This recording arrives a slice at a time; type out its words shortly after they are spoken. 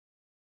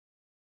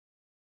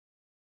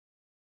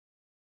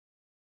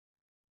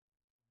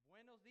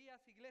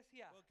días,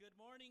 iglesia. Well, good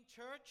morning,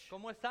 church.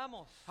 ¿Cómo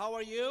estamos? How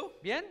are you?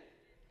 ¿Bien?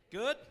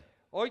 Good.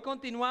 Hoy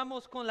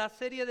continuamos con la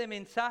serie de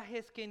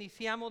mensajes que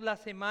iniciamos la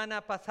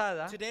semana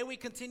pasada Today we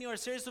continue our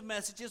series of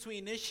messages we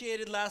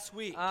initiated last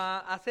week.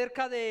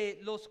 acerca de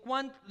los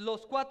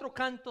cuatro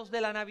cantos de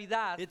la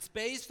Navidad It's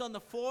based on the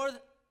four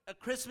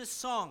Christmas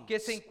songs. que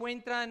se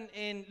encuentran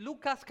en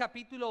Lucas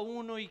capítulo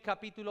 1 y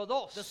capítulo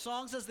 2. The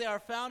songs as they are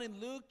found in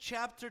Luke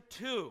chapter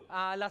 2.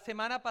 La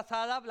semana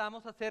pasada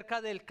hablamos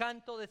acerca del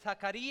canto de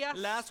Zacarías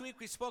Last week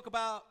we spoke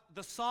about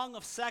the song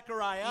of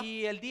Zechariah.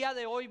 y el día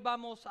de hoy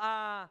vamos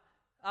a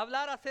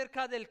hablar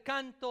acerca del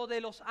canto de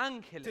los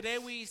ángeles. Today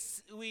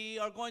we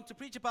are going to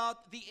preach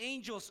about the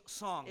angels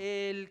song.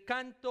 El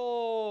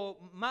canto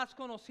más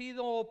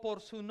conocido por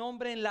su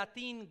nombre en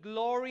latín,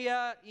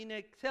 Gloria in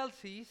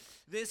Excelsis,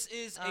 This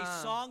is a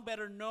song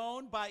better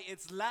known by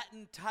its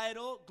Latin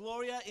title,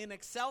 Gloria in y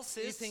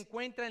Excelsis, se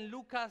encuentra en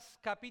Lucas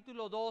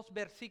capítulo 2,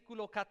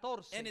 versículo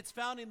 14. and it's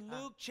found in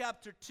Luke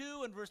chapter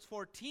 2 and verse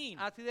 14.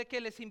 Así de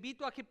que les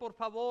invito a que por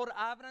favor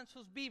abran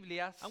sus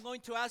Biblias. I'm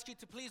going to ask you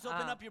to please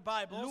open up your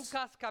Bibles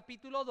Lucas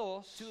capítulo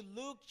 2, to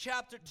Luke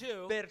chapter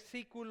 2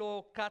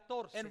 versículo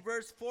 14. and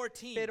verse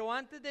 14. Pero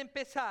antes de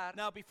empezar,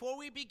 Now, before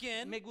we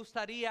begin, me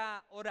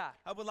gustaría orar.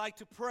 I would like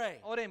to pray.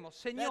 Oremos.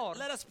 Señor,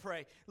 Let us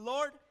pray.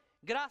 Lord,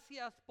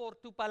 gracias por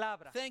tu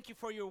palabra. thank you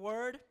for your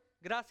word.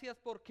 Gracias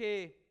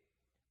porque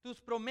tus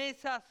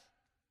promesas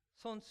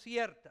son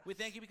ciertas. We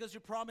thank you because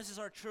your promises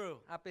are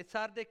true. A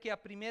pesar de que a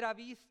primera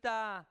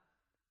vista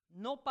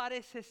no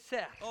parece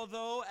ser.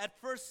 Although at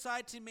first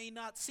sight it may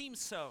not seem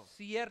so.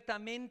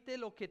 Ciertamente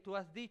lo que tú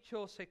has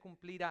dicho se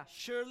cumplirá.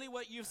 Surely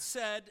what you've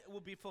said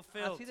will be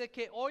fulfilled. Así de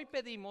que hoy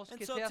pedimos And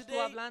que so seas tú today,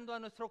 hablando a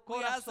nuestro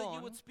We ask that you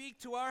corazón, would speak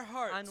to our a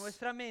hearts,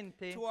 nuestra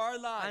mente, to our a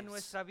lives,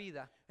 nuestra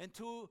vida. and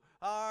to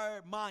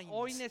our minds.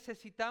 Hoy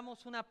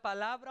necesitamos una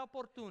palabra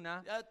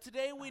oportuna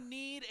Today we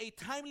need a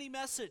timely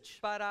message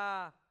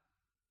para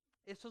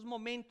esos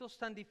momentos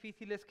tan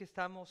difíciles que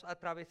estamos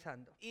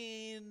atravesando.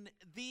 in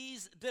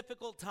these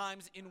difficult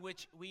times in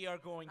which we are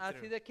going Así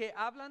through. de que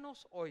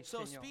háblanos hoy, So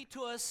Señor. speak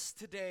to us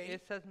today.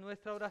 Esa es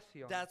nuestra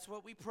oración. That's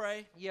what we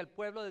pray. Y el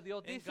pueblo de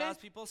Dios And dice, God's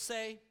people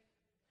say,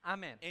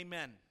 amén.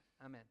 Amen.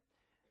 Amén.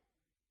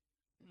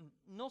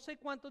 No sé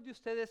cuántos de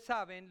ustedes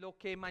saben lo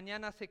que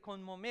mañana se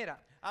conmemora,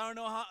 I don't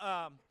know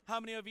how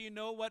many of you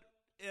know what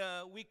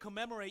we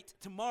commemorate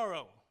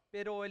tomorrow.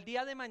 pero el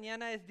día de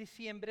mañana es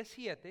diciembre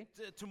 7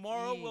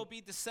 Tomorrow Y- will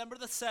be December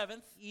the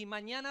 7th. y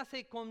mañana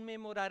se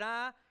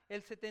conmemorará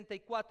el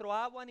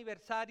 74º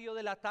aniversario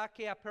del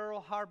ataque a Pearl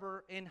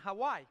Harbor en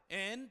Hawái.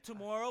 And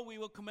tomorrow we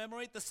will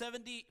commemorate the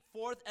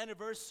 74th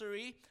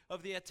anniversary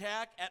of the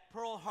attack at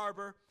Pearl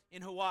Harbor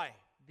in Hawaii.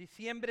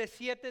 Diciembre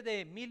 7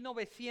 de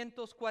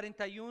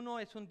 1941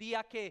 es un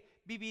día que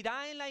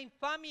vivirá en la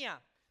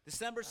infamia,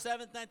 December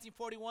 7th,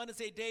 1941 is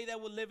a day that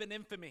will live in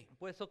infamy.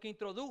 puesto que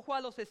introdujo a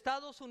los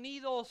Estados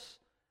Unidos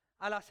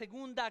a la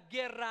Segunda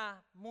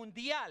Guerra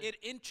Mundial. It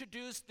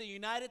introduced the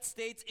United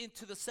States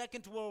into the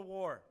Second World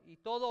War. Y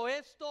todo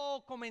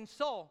esto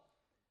comenzó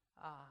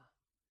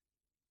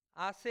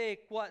hace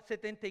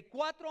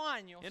 74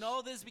 años And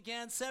all this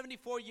began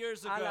 74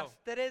 years a ago las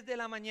 3 de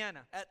la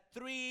mañana, at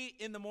 3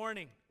 in the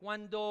morning,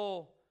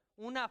 cuando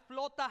una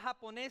flota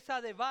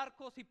japonesa de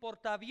barcos y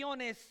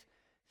portaaviones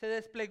se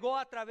desplegó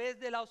a través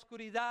de la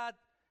oscuridad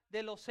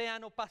del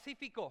Océano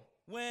Pacífico.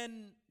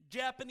 when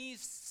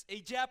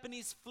a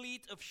Japanese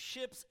fleet of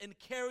ships and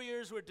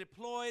carriers were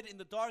deployed in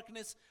the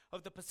darkness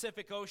of the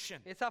Pacific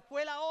Ocean. Esa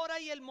fue la hora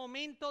y el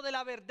momento de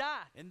la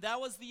verdad. And that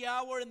was the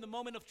hour and the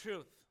moment of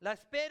truth. La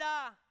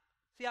espera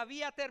se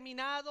había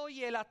terminado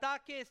y el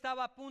ataque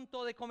estaba a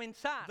punto de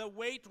comenzar. The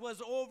wait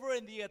was over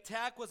and the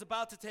attack was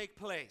about to take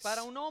place.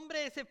 Para un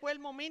hombre ese fue el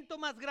momento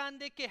más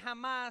grande que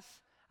jamás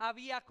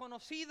había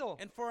conocido.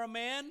 And for a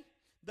man,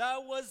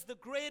 that was the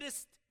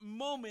greatest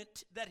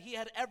moment that he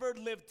had ever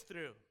lived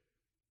through.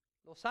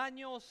 Los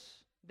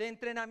años de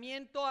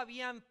entrenamiento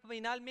habían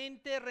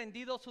finalmente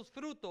rendido sus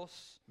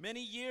frutos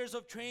Many years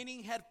of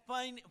training had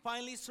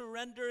finally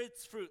surrendered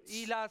its fruits.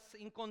 y las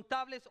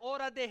incontables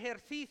horas de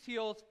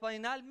ejercicios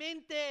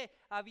finalmente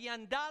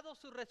habían dado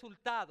sus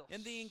resultados.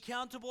 And the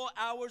incountable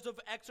hours of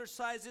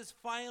exercises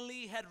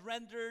finally had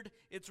rendered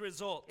its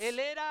results. Él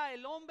era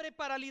el hombre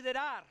para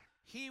liderar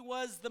He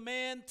was the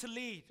man to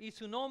lead. y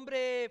su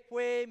nombre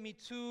fue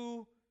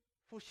Mitsu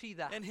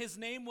Fushida. And his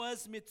name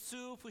was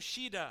Mitsu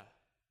Fushida.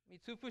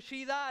 Mitsu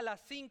Fushida a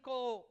las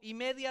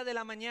 5:30 de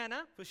la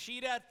mañana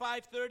Fushida at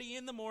 5:30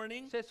 in the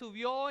morning. se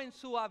subió en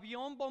su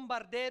avión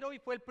bombardero y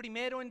fue el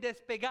primero en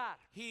despegar.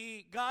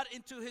 He got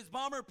into his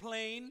bomber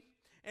plane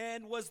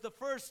and was the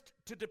first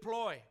to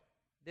deploy.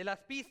 De las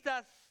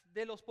pistas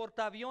de los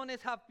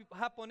portaaviones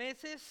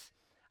japoneses,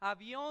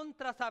 avión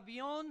tras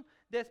avión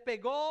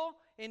despegó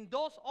en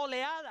 2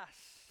 oleadas.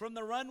 From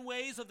the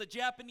runways of the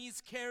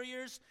Japanese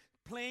carriers,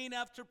 plane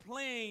after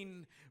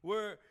plane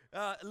were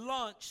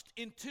launched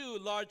in 2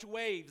 large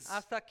waves.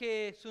 Hasta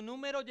que su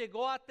número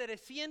llegó a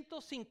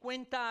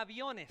 350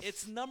 aviones.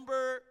 Its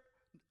number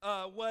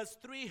was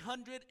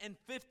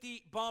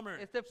 350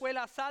 bombers. Este fue el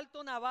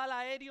asalto naval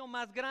aéreo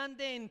más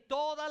grande en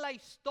toda la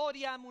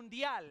historia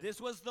mundial. This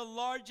was the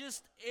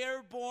largest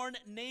airborne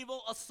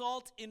naval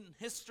assault in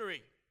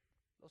history.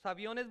 Los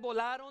aviones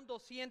volaron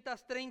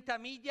 230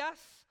 millas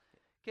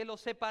que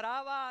los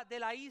separaba de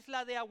la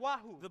isla de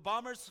Oahu. The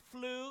bombers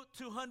flew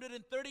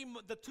 230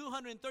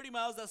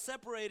 miles that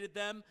separated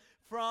them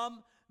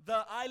from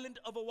the island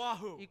of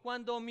Oahu. Y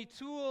cuando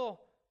Mitsuo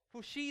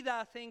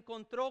Fushida se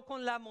encontró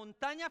con la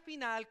montaña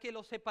final que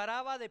los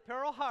separaba de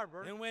Pearl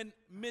Harbor, And when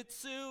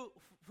Mitsu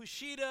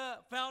Fushida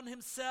found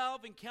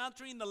himself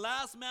encountering the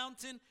last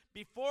mountain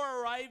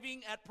before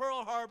arriving at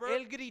Pearl Harbor,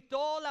 él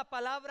gritó la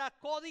palabra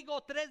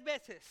código 3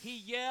 veces. he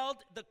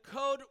yelled the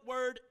code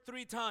word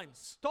 3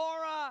 times.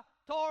 Torah,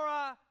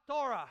 Torah,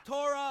 Torah.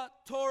 Torah,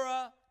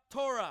 Torah,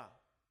 Torah.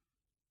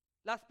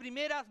 Las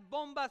primeras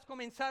bombas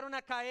comenzaron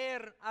a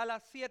caer a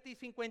las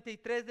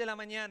 7:53 de la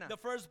mañana. The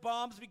first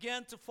bombs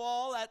began to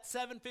fall at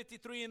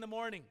 7:53 in the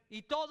morning.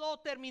 Y todo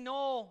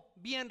terminó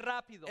bien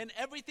rápido. And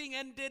everything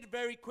ended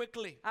very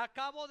quickly. A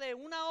cabo de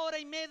 1 hora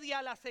y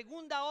media, la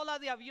segunda ola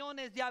de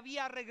aviones ya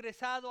había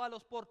regresado a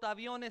los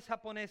portaaviones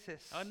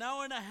japoneses. An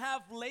hour and a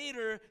half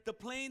later, the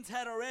planes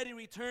had already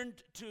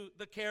returned to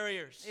the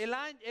carriers. El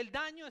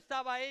daño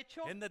estaba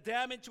hecho. And the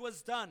damage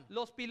was done.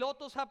 Los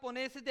pilotos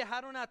japoneses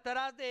dejaron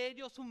atrás de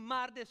ellos un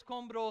mar de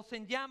escombros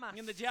en llamas.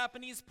 And the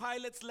Japanese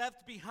pilots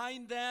left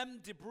behind them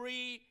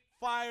debris,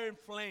 fire, and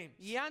flames.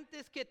 Y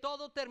antes que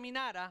todo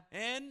terminara,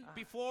 And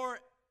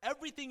before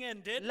everything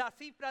ended, la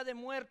cifra de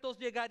muertos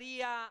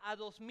llegaría a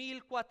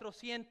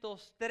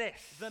 2,403.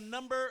 the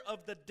number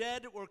of the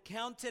dead were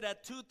counted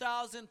at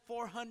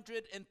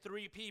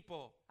 2,403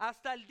 people.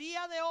 Hasta el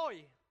día de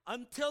hoy,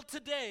 Until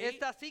today,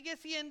 esta sigue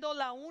siendo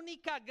la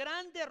única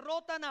gran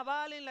derrota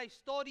naval en la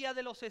historia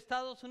de los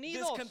Estados this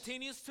Unidos.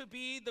 continues to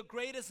be the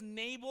greatest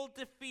naval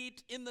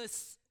defeat in the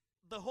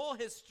whole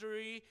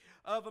history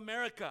of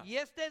America. Y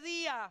este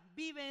día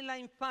vive en la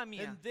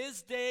infamia. And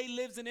this day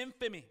lives in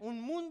infamy.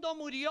 Un mundo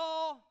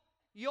murió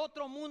y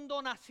otro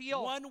mundo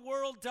nació. One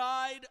world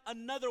died,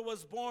 another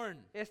was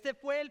born. Este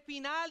fue el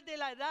final de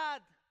la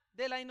edad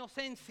de la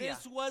inocencia.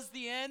 This was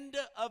the end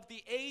of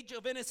the age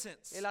of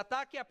innocence. El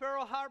ataque a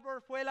Pearl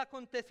Harbor fue el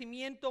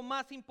acontecimiento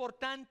más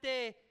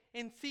importante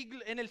en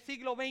el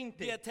siglo The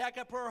XX. attack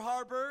at Pearl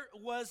Harbor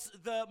was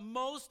the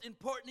most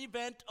important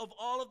event of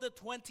all of the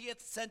 20th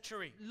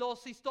century.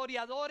 Los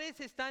historiadores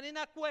están en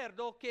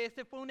acuerdo que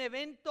este fue un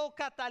evento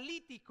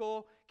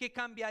catalítico que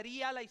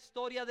cambiaría la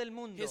historia del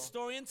mundo.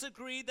 Historians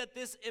agree that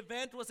this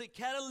event was a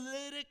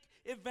catalytic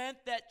event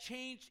that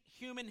changed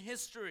human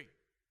history.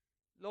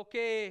 Lo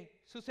que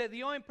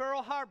sucedió en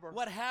Pearl Harbor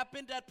What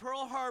happened at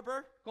Pearl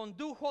Harbor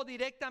condujo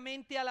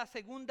directamente a la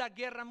Segunda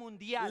Guerra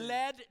Mundial,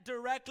 led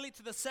directly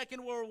to the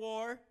Second World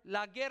War,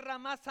 la guerra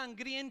más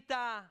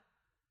sangrienta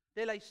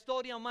de la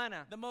historia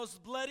humana. the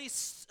most bloody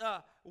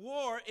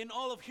war in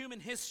all of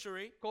human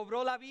history,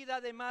 Cobró la vida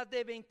de más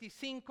de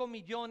 25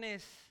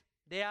 millones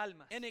de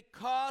almas. and it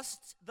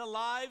cost the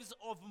lives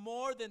of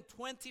more than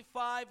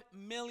 25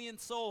 million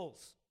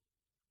souls.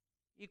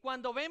 Y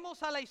cuando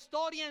vemos a la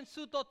historia en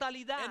su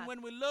totalidad, And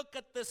when we look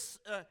at this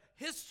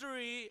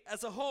history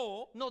as a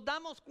whole, nos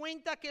damos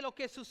cuenta que lo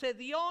que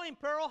sucedió en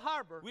Pearl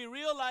Harbor we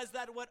realize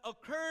that what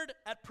occurred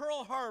at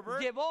Pearl Harbor,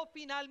 llevó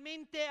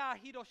finalmente a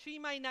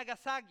Hiroshima y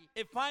Nagasaki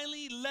it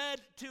finally led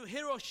to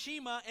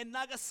Hiroshima and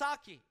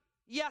Nagasaki.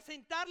 y a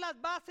sentar las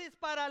bases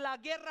para la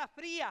Guerra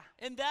Fría,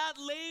 And that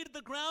laid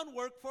the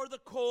groundwork for the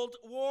Cold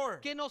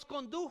War, que nos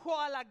condujo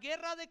a la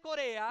Guerra de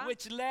Corea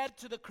which led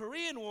to the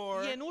Korean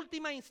War, y en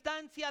última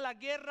instancia la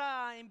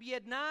guerra en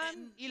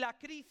Vietnam y la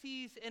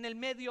crisis en el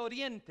Medio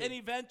Oriente. and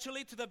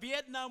eventually to the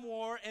Vietnam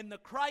War and the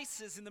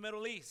crisis in the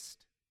Middle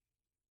East.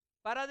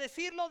 Para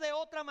decirlo de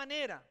otra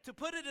manera, To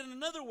put it in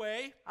another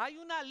way, hay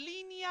una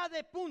línea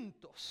de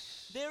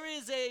puntos there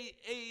is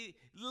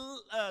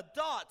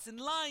dots and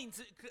lines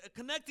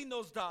connecting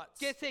those dots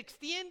que se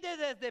extiende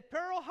desde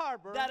Pearl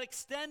Harbor that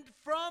extend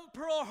from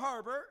Pearl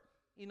Harbor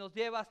y nos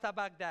lleva hasta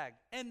Bagdad.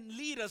 and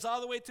lead us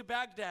all the way to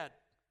Baghdad.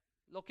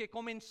 Lo que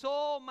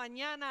comenzó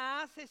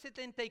mañana hace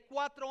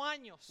 74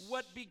 años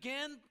What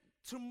began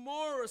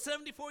tomorrow,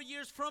 74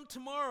 years from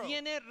tomorrow,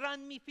 tiene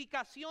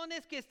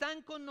ramificaciones que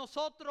están con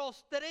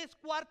nosotros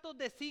 3/4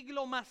 de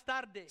siglo más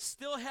tarde.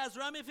 still has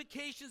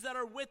ramifications that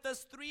are with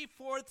us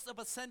 3/4 of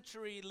a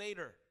century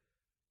later.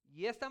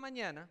 Y esta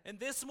mañana And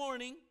this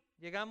morning,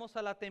 llegamos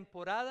a la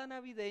temporada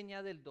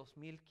navideña del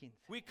 2015.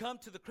 we come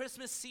to the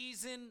Christmas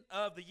season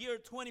of the year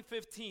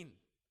 2015.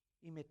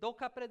 Y me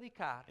toca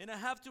predicar And I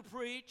have to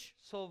preach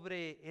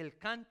sobre el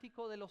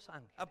cántico de los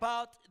ángeles.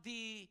 about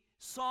the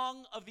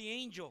song of the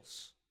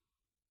angels.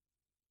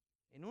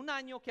 En un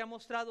año que ha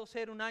mostrado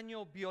ser un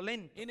año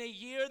violento, In a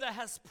year that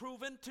has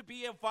proven to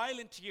be a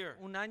violent year,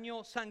 un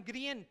año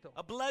sangriento,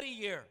 a bloody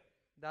year,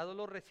 dado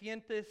los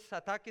recientes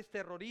ataques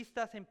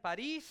terroristas en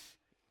París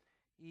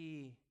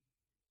y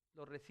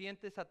los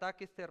recientes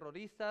ataques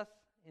terroristas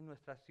en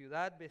nuestra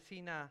ciudad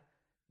vecina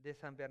de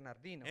San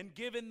Bernardino. And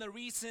given the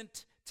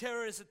recent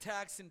terrorist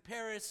attacks in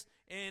Paris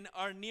and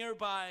our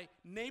nearby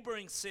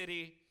neighboring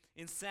city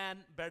in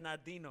San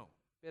Bernardino.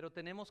 Pero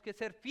tenemos que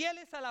ser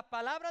fieles a la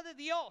palabra de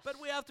Dios But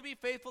we have to be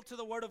faithful to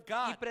the Word of y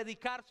God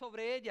predicar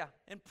sobre ella.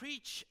 and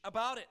preach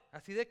about it.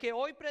 Así de que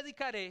hoy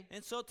predicaré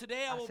And so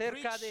today I will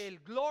acerca preach del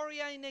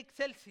Gloria in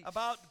Excelsis,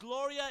 about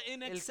Gloria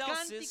in el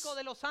Excelsis, cántico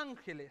de los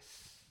ángeles,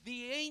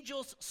 the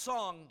angel's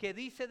song que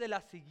dice de la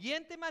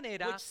siguiente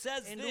manera Which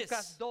says en this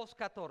Lucas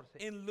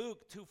 2:14. in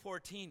Luke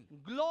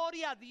 2:14.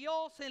 Gloria a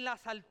Dios en las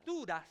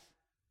alturas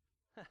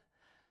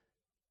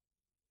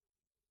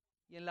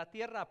y en la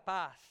tierra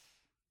paz,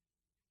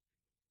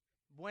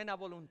 buena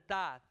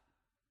voluntad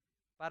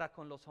para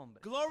con los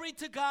hombres. Glory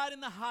to God in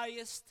the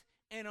highest,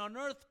 and on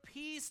earth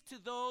peace to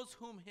those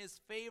whom his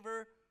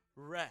favor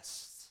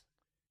rests.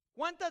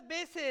 ¿Cuántas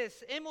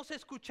veces hemos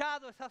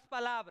escuchado esas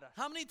palabras?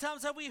 How many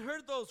times have we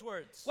heard those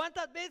words?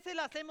 ¿Cuántas veces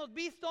las hemos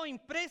visto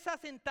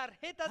impresas en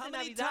tarjetas How de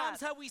many Navidad?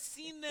 times have we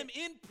seen them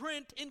in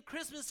print in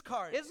Christmas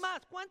cards? Es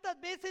más, ¿cuántas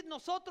veces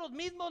nosotros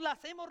mismos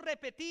las hemos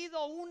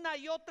repetido una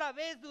y otra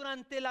vez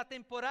durante la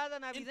temporada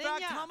In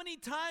fact, how navideña? many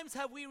times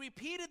have we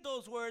repeated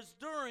those words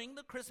during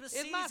the Christmas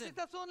Es más, season?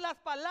 estas son las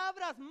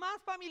palabras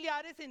más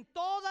familiares en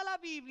toda la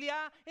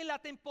Biblia en la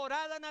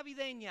temporada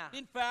navideña.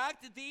 In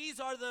fact, these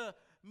are the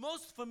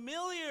most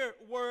familiar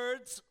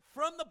words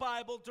from the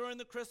Bible during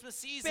the Christmas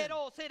season.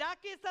 Pero ¿será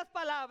que estas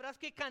palabras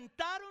que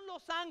cantaron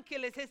los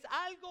ángeles es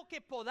algo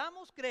que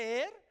podamos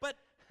creer? But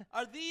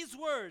are these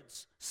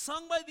words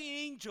sung by the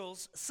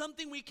angels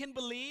something we can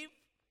believe?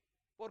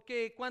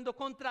 Porque cuando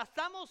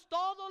contrastamos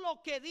todo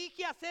lo que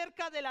dije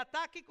acerca del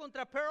ataque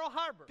contra Pearl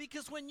Harbor,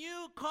 Because when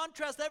you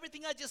contrast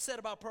everything I just said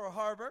about Pearl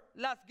Harbor,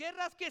 las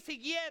guerras que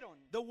siguieron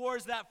the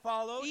wars that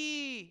followed,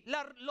 y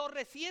los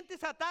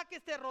recientes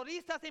ataques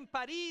terroristas en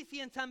París y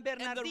en San and the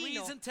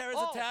Bernardino, recent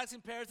terrorist oh, attacks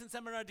in Paris and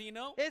San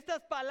Bernardino,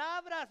 estas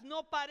palabras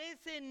no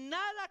parecen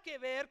nada que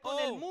ver con Oh,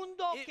 el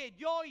mundo it- que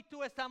yo y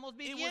tú estamos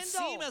it would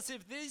seem viviendo. as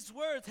if these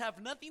words have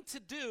nothing to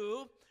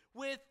do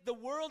with the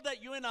world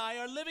that you and I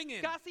are living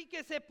in. Casi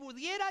que se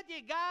pudiera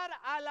llegar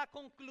a la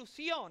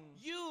conclusión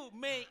You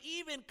may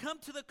even come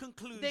to the de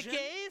conclusion que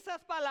esas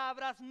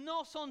palabras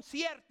no son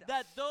ciertas.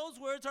 that those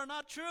words are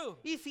not true.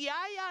 Y si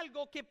hay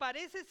algo que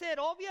parece ser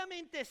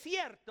obviamente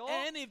cierto,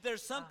 And if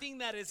there's something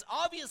that is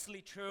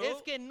obviously true,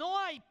 es que no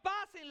hay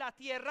paz en la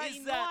tierra Is y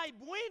no that hay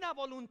buena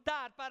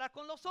voluntad para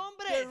con los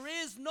hombres. there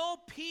is no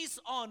peace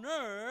on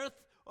earth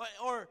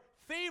or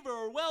favor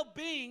or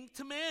well-being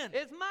to man.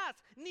 Es más,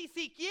 ni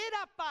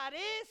siquiera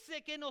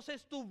parece que nos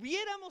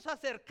estuviéramos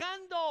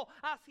acercando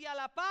hacia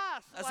la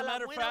paz As o a a la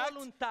matter of buena fact,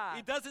 voluntad.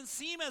 it doesn't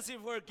seem as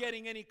if we're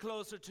getting any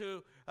closer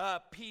to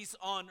peace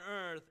on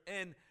earth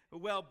and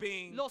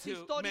well-being Los to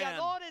man.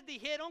 historiadores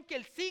dijeron que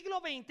el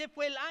siglo XX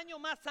fue el año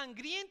más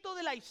sangriento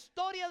de la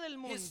historia del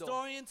mundo.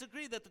 Historians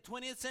agree that the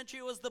 20th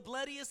century was the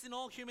bloodiest in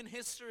all human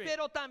history.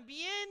 Pero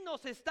también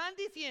nos están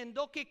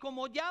diciendo que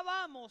como ya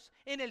vamos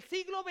en el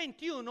siglo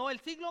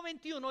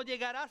XXI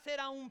llegará a ser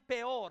aún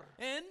peor.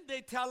 And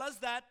they tell us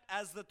that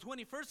as the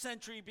 21st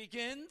century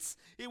begins,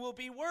 it will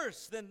be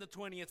worse than the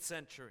 20th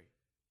century.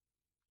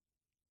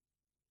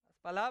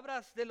 Las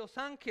palabras de los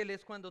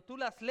ángeles, cuando tú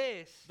las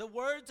lees, The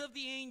words of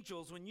the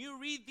angels, when you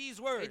read these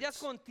words, ellas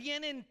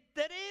contienen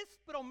tres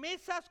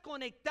promesas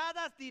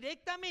conectadas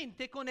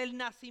directamente con el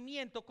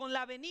nacimiento, con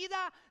la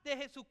venida de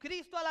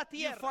Jesucristo a la you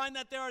tierra. find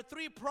that there are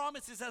three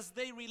promises as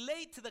they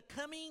relate to the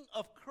coming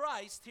of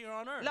Christ here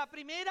on earth. La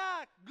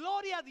primera,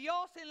 gloria a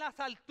Dios en las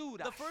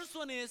alturas. The first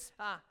one is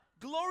Ah,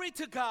 glory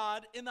to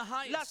God in the la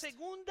highest.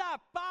 segunda,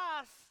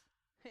 paz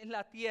en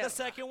la tierra. The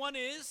second one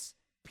is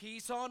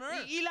peace on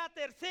earth. Y la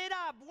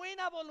tercera,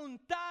 buena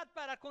voluntad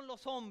para con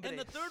los hombres. And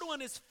the third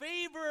one is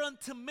favor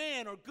unto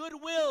man or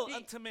goodwill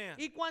unto man.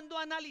 Y cuando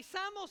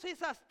analizamos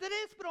esas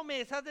tres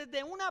promesas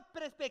desde una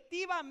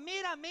perspectiva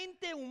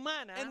meramente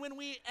humana, And when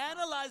we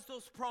analyze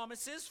those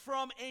promises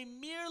from a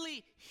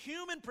merely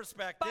human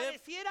perspective,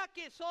 pareciera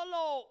que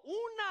solo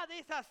una de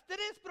esas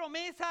tres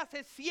promesas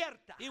es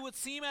cierta. it would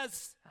seem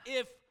as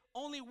if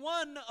only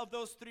one of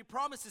those three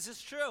promises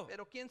is true.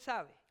 Pero quién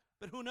sabe,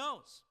 But who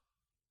knows?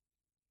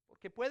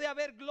 porque puede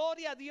haber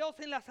gloria a Dios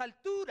en las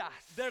alturas.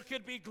 There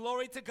could be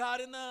glory to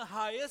God in the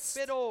highest.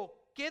 Pero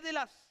 ¿qué de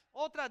las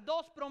otras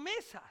dos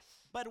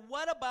promesas? But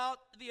what about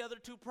the other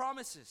two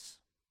promises?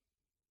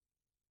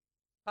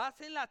 Paz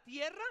en la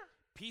tierra,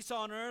 Peace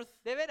on earth?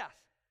 de veras.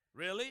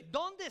 Really?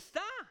 ¿Dónde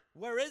está?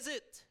 Where is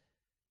it?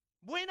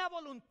 Buena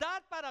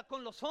voluntad para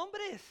con los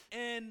hombres.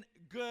 And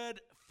good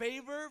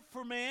favor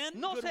for man?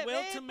 No se Goodwill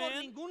ve to por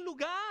man? ningún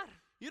lugar.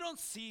 You don't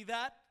see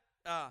that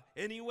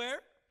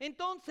anywhere.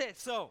 Entonces,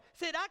 So,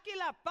 ¿será que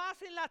la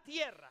paz en la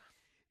tierra?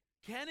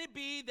 can it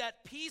be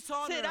that peace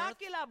on ¿Será earth?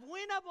 que la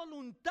buena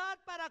voluntad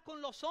para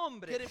con los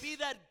hombres Can it be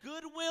that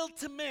goodwill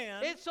to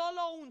man? es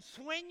solo un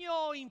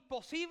sueño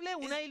imposible,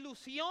 una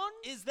ilusión?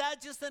 Is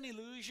that just an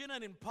illusion,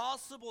 an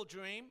impossible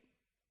dream?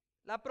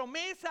 La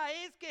promesa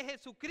es que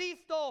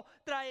Jesucristo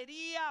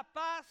traería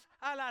paz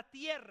a la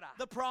tierra.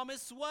 The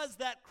promise was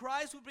that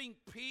Christ would bring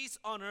peace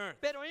on earth.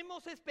 Pero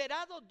hemos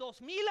esperado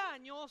 2000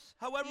 años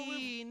However,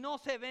 y no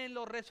se ven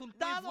los We've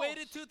resultados.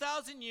 waited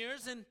 2,000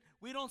 years and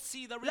we don't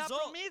see the La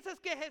result. promesa es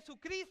que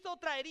Jesucristo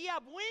traería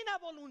buena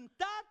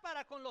voluntad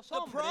para con los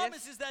The promise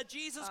hombres. is that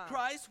Jesus Ah.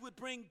 Christ would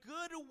bring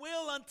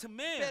goodwill unto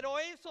men. Pero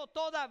eso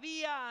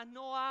todavía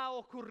no ha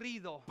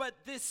ocurrido.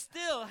 But this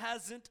still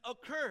hasn't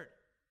occurred.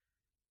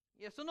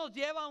 Y eso nos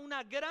lleva a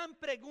una gran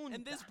pregunta.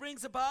 And this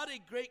brings about a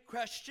great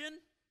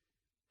question.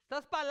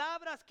 Estas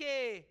palabras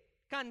que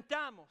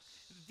cantamos,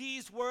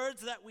 These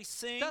words that we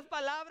sing, estas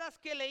palabras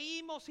que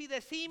leímos y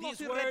decimos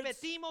These y words-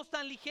 repetimos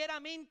tan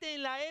ligeramente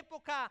en la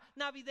época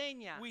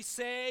navideña, we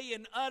say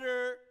and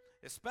utter,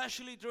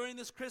 especially during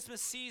this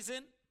Christmas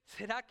season,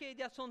 ¿será que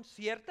ellas son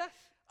ciertas?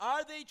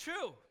 are they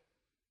true?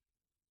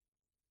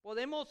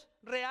 ¿Podemos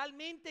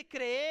realmente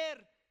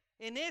creer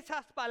en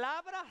esas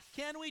palabras?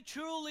 Can we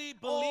truly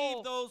believe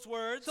Oh, those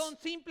words? Son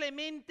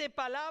simplemente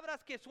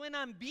palabras que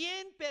suenan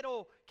bien,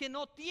 pero que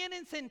no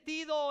tienen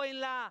sentido en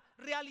la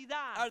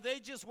realidad. Are they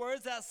just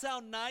words that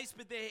sound nice,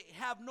 but they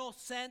have no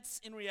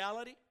sense in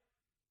reality?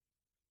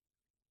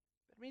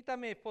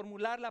 Permítame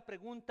formular la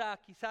pregunta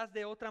quizás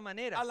de otra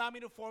manera. Allow me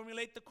to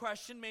formulate the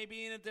question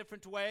maybe in a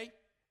different way.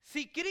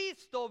 Si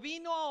Cristo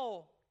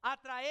vino a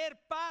traer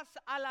paz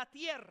a la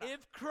tierra,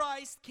 If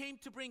Christ came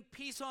to bring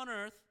peace on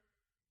earth,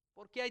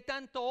 ¿por qué hay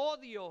tanto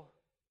odio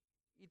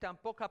y tan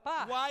poca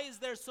paz? why is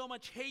there so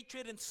much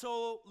hatred and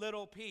so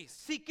little peace?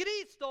 Si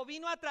Cristo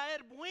vino a traer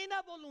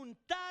buena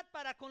voluntad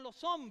para con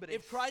los hombres,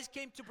 If Christ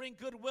came to bring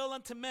goodwill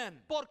unto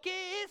men, ¿por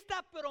qué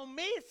esta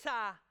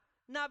promesa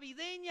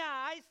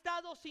navideña ha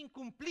estado sin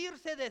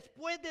cumplirse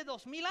después de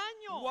 2000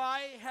 años?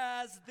 why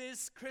has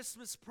this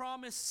Christmas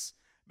promise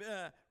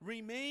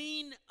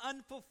remained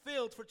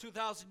unfulfilled for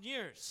 2,000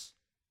 years?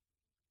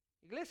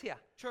 Iglesia,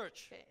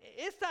 Church,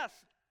 estas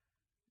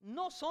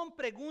no son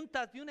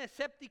preguntas de un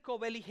escéptico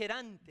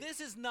beligerante.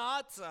 this is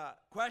not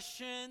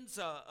questions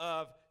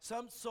of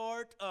some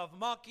sort of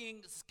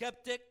mocking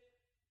skeptic.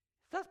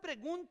 Estas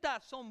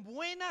preguntas son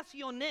buenas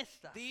y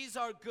honestas. These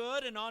are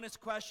good and honest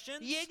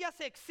questions, Y ellas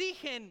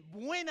exigen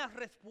buenas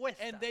respuestas.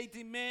 and they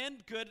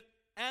demand good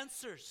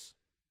answers.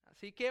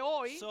 Así que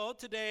hoy So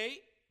today,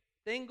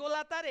 tengo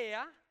la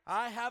tarea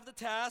I have the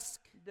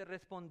task de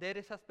responder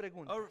esas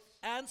preguntas. of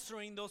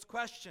answering those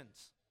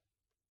questions,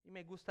 Y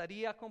me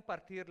gustaría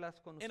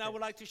compartirlas con and I would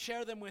ustedes. like to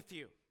share them with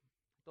you.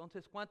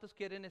 Entonces, ¿cuántos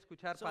quieren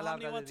escuchar So how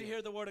many palabra want de to Dios?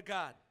 hear the word of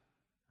God?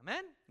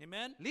 Amén.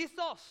 Amen?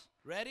 ¿Listos?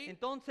 Ready?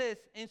 Entonces,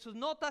 en sus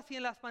notas y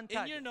en las In your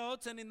pantallas,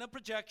 notes and in the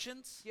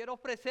projections, quiero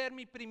ofrecer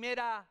mi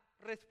primera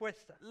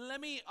respuesta. let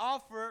me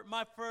offer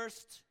my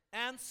first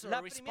answer,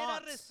 La primera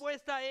response.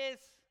 respuesta es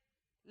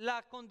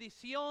la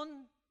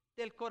condición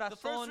del The first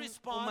corazón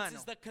response humano.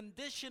 is the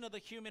condition of the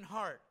human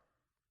heart.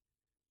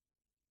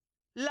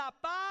 La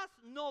paz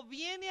no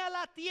viene a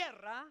la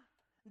tierra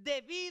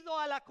debido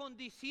a la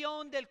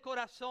condición del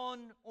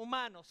corazón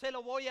humano. Se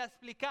lo voy a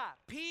explicar.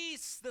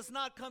 Peace does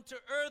not come to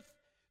earth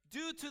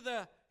due to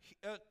the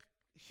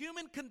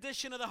human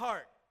condition of the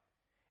heart.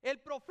 El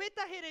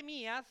profeta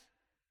Jeremías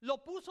lo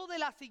puso de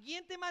la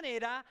siguiente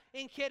manera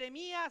en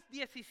Jeremías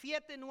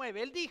 17:9.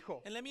 Él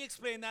dijo, And let me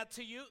explain that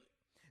to you.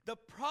 The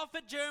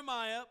prophet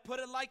Jeremiah put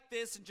it like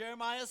this in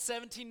Jeremiah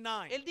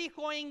 17:9. él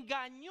dijo,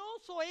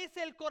 engañoso es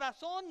el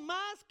corazón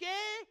más que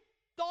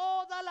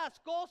todas las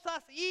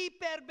cosas y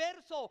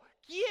perverso.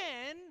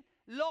 ¿Quién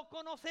lo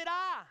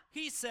conocerá?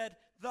 He said,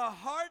 the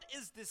heart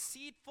is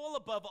deceitful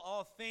above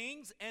all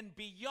things and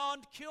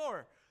beyond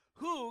cure.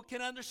 Who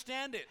can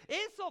understand it?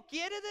 Eso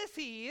quiere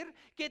decir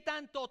que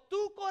tanto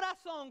tu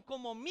corazón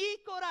como mi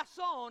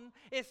corazón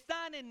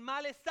están en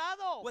mal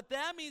estado. What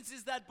that means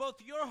is that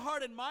both your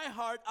heart and my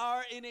heart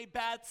are in a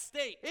bad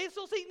state.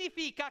 Eso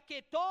significa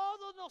que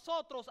todos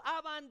nosotros,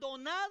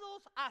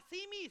 abandonados a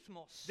sí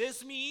mismos,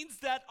 This means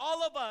that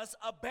all of us,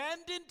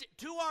 abandoned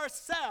to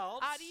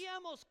ourselves,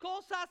 haríamos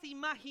cosas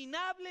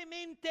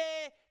imaginablemente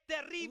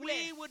terribles.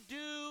 we would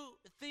do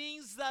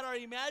things that are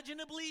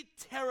imaginably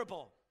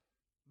terrible.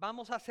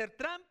 Vamos a hacer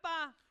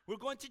trampa, We're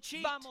going to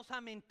cheat. vamos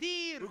a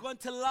mentir, We're going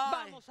to lie.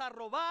 vamos a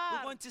robar.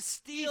 We're going to Y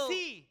steal.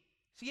 sí,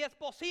 si es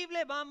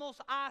posible, vamos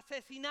a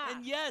asesinar.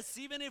 And yes,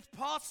 even if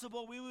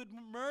possible, we would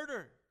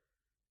murder.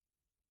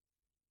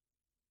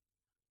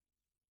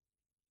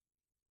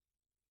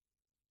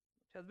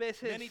 Muchas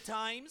veces Many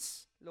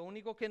times, lo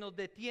único que nos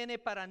detiene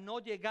para no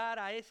llegar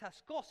a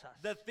esas cosas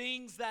the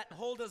things that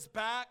hold us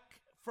back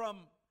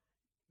from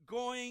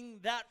going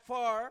that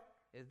far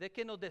es de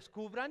que nos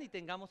descubran y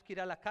tengamos que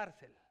ir a la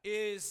cárcel.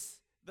 is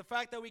the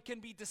fact that we can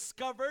be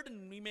discovered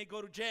and we may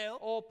go to jail.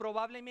 O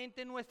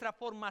probablemente nuestra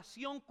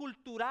formación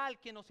cultural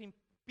que nos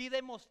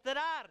impide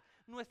mostrar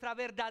nuestra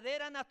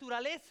verdadera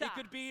naturaleza. It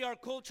could be our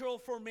cultural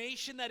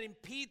formation that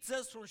impedes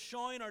us from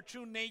showing our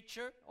true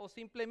nature. O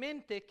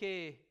simplemente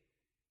que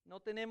no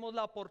tenemos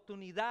la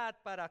oportunidad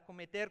para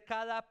cometer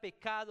cada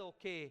pecado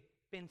que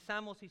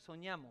pensamos y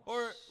soñamos.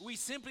 Or we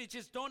simply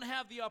just don't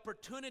have the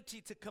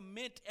opportunity to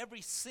commit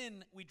every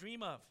sin we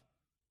dream of.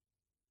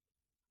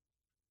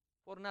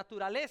 Por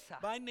naturaleza,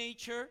 by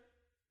nature,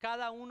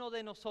 cada uno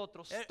de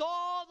nosotros, E-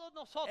 todos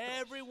nosotros,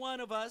 every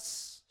one of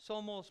us,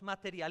 somos we're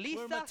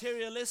materialistas,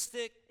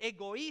 materialistic,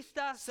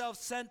 egoístas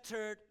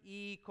self-centered,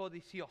 y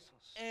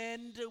codiciosos.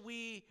 and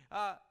we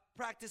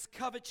practice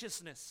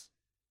covetousness.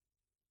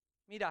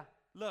 Mira,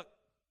 Look,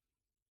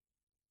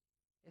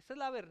 esa es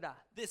la verdad.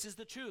 this is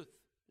the truth.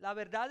 La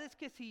verdad es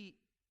que si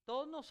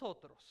todos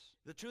nosotros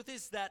The truth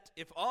is that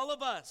if all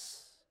of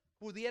us,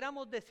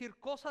 pudiéramos decir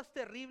cosas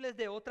terribles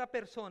de otra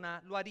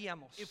persona, lo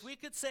haríamos. if we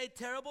could say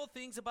terrible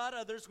things about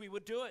others, we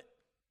would do it.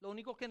 Lo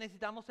único que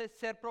necesitamos es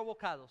ser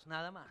provocados,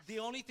 nada más. The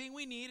only thing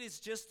we need is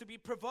just to be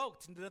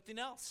provoked and nothing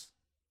else.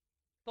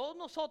 Todos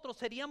nosotros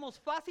seríamos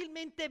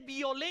fácilmente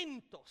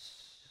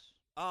violentos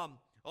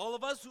All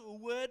of us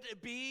would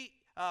be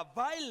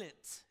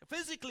violent,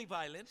 physically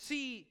violent,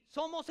 si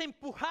somos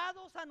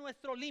empujados a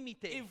nuestro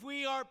límite. if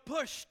we are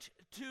pushed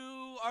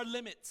to our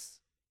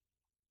limits.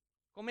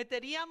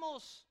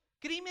 Cometeríamos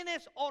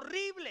crímenes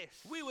horribles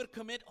We would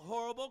commit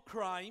horrible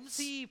crimes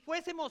si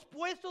fuésemos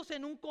puestos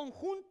en un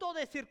conjunto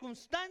de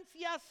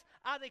circunstancias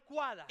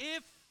adecuadas.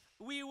 if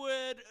we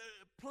would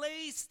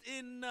placed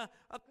in a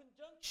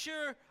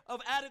conjuncture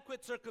of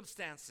adequate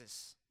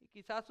circumstances. Y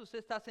quizás usted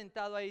está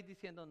sentado ahí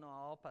diciendo,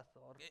 no,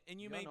 pastor, And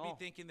you yo may no. be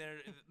thinking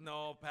there,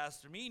 no,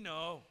 Pastor, me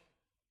no.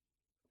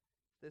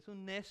 Usted es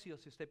un necio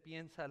si usted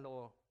piensa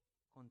lo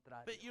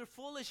contrario. But you're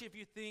foolish if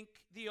you think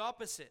the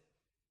opposite.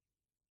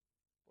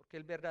 Porque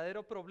el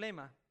verdadero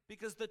problema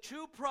Because the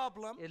true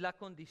problem es la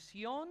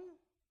condición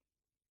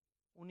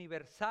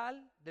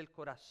universal del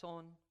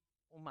corazón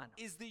humano.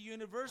 is the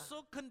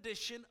universal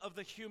condition of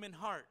the human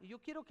heart. Y yo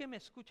quiero que me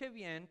escuche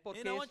bien porque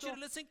And I want you esto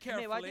to listen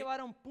me va a carefully, llevar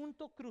a un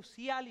punto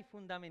crucial y Because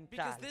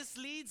fundamental. this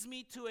leads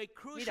me to a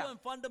crucial Mira. and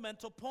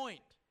fundamental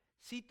point.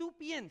 Si tú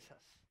piensas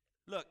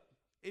Look,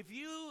 if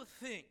you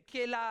think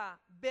que la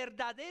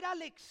verdadera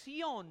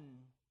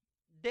lección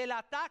del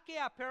ataque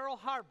a Pearl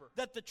Harbor,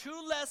 that the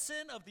true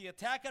lesson of the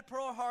attack at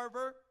Pearl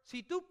Harbor,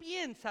 si tú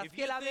piensas If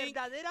que you la think-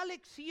 verdadera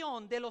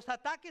lección de los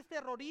ataques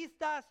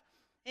terroristas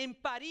en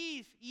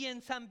París y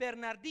en San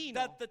Bernardino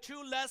that the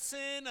true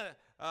lesson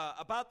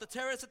about the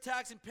terrorist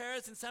attacks in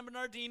Paris and San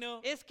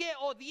Bernardino es que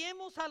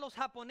odiemos a los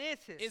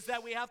japoneses is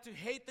that we have to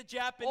hate the o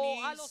a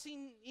Japanese los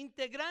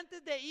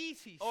integrantes de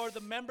ISIS or the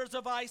members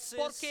of ISIS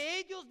porque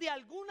ellos de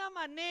alguna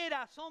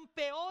manera son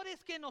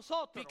peores que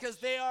nosotros. because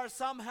they are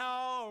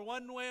somehow or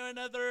one way or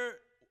another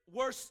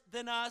worse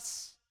than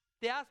us,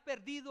 Te has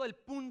perdido el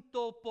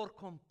punto por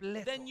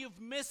completo. then you've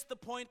missed the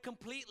point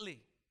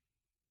completely.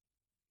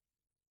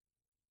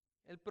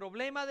 El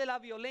problema de la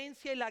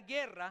violencia y la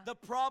guerra The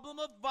problem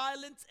of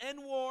violence and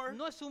war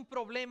no es un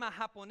problema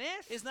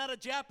japonés, is not a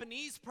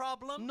Japanese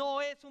problem. no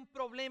es un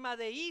problema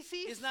de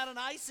ISIS, It's not an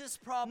ISIS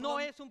problem. no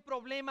es un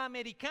problema It's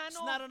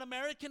americano, not an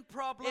American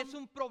problem. es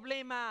un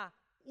problema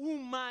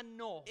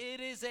humano. It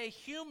is a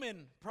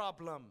human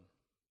problem.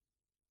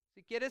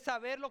 Si quieres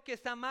saber lo que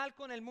está mal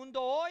con el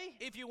mundo hoy,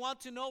 If you want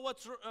to know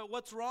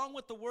what's wrong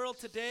with the world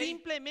today,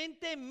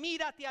 simplemente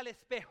mírate al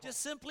espejo. just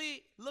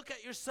simply look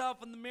at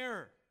yourself in the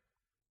mirror.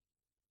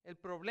 El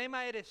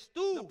problema eres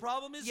tú The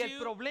problem is y el you,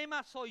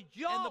 problema soy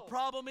yo. and the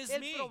problem is El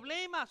me.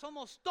 problema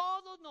somos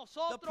todos The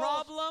nosotros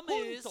problem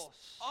is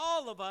juntos.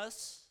 all of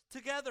us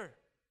together.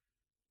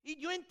 Y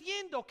yo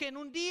entiendo que en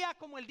un día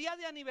como el día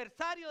de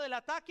aniversario del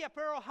ataque a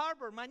Pearl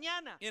Harbor,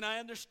 mañana, And I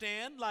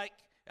understand, like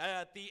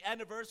at the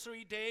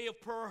anniversary day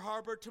of Pearl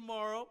Harbor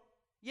tomorrow,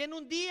 y en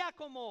un día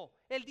como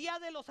el día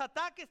de los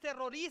ataques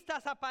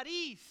terroristas a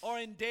París, or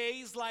in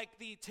days like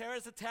the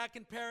terrorist attack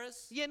in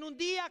Paris, y en un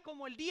día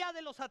como el día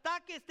de los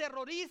ataques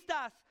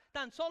terroristas,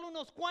 tan solo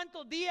unos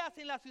cuantos días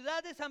en la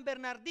ciudad de San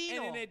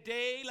Bernardino, and in a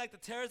day like the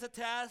terrorist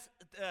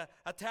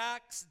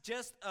attacks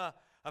just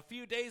a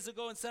few days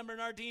ago in San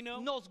Bernardino,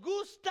 nos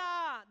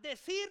gusta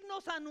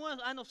decirnos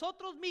a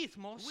nosotros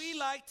mismos we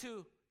like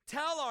to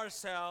tell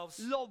ourselves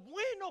lo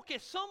bueno que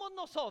somos how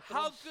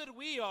nosotros good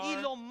we y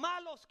are lo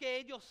malos que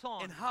ellos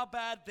son. and how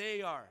bad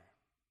they are.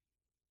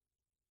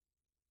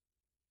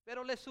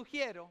 Pero les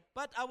sugiero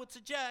But I would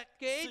suggest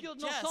que ellos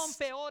no son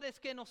peores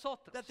que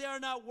nosotros, that they are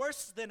not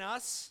worse than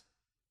us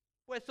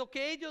puesto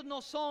que ellos no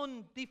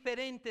son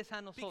diferentes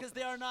a nosotros. because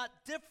they are not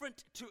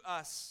different to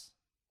us.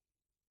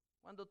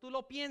 Cuando tú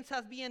lo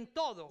piensas bien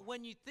todo,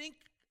 When you think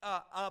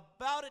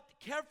about it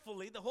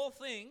carefully, the whole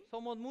thing,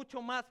 somos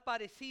mucho más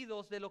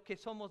parecidos de lo que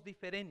somos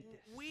diferentes.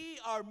 we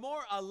are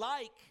more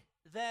alike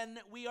than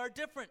we are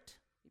different.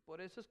 Y por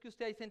eso es que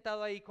usted ahí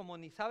sentado ahí como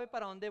ni sabe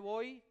para dónde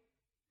voy,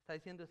 está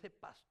diciendo ese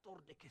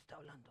pastor de qué está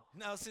hablando.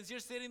 Now, since you're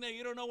sitting there,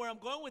 you don't know where I'm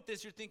going with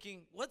this, you're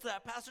thinking, what's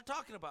that pastor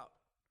talking about?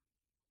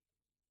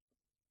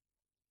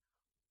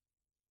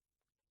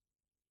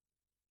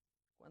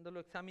 Cuando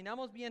lo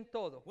examinamos bien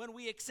todo, When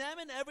we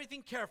examine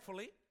everything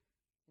carefully,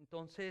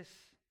 entonces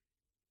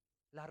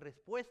la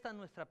respuesta a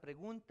nuestra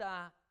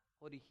pregunta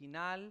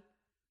original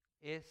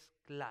es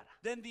clara.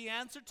 then the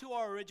answer to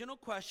our original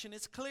question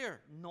is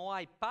clear. No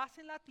hay paz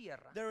en la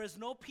tierra There is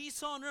no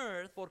peace on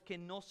earth porque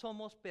no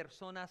somos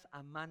personas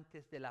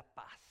amantes de la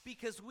paz.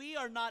 because we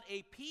are not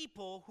a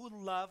people who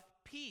love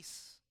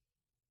peace.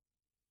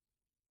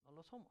 No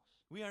lo somos.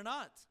 We are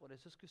not. Por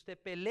eso es que usted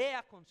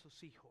pelea con sus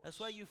hijos. That's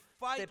why you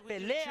fight Usted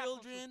with your pelea con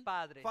sus children,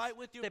 padres. fight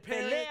with your Usted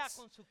pelea parents,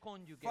 con su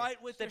cónyuge.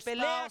 fight with Usted your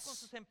pelea spouse, con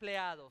sus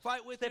empleados.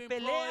 fight with Usted your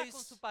pelea employees,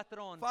 con su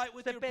patrón. fight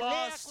with Usted your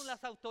pelea boss, con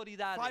las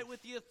autoridades. fight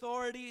with the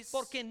authorities.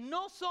 Porque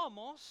no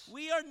somos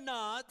We are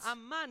not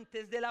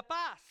amantes de la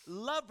paz.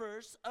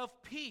 lovers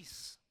of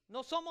peace.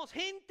 No somos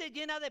gente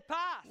llena de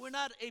paz. We're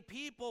not a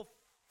people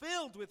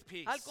filled with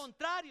peace. Al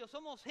contrario,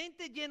 somos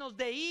gente llenos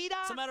de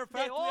ira, As a matter of de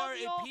fact, we are a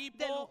odio,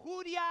 people de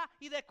lujuria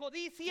y de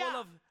codicia.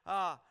 Full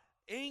of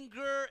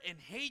anger and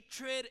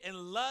hatred and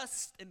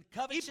lust and Y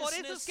por eso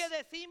covetousness. es que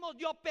decimos,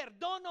 yo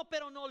perdono,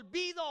 pero no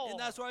olvido. And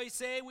that's why we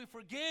say we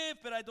forgive,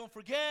 but I don't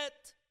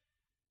forget.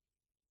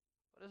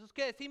 Por eso es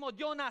que decimos,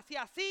 yo nací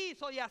así,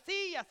 soy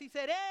así y así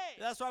seré.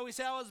 That's why we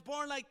say I was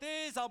born like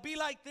this, I'll be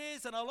like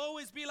this, and I'll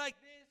always be like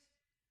this.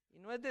 Y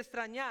no es de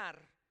extrañar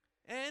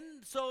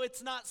And so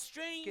it's not que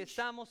strange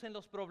estamos en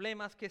los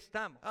problemas que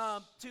estamos.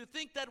 to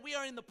think that we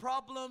are in the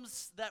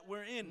problems that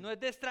we're in. No es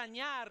de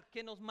extrañar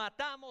que nos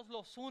matamos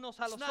los unos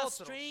a It's los not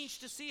otros. strange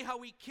to see how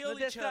we No kill es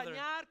de each other.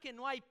 extrañar que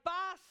no hay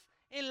paz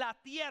en la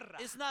tierra.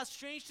 It's not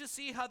strange to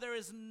see how there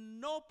is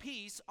no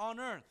peace on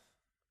earth.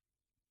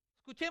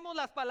 Escuchemos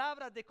las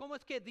palabras de cómo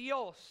es que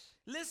Dios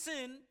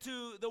Listen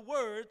to the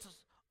words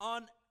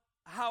on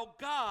how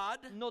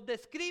God nos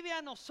describe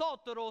a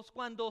nosotros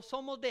cuando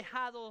somos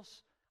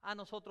dejados a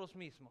nosotros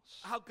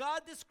mismos.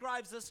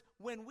 describes us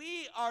when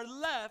we are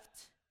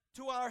left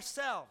to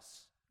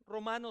ourselves.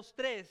 Romanos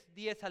 3,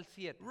 10 al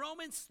 7.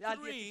 Romans Al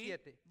 3,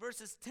 17.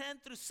 verses 10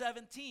 through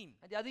 17.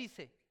 Allá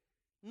dice,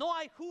 no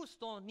hay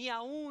justo ni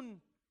aún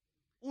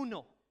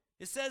uno.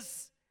 It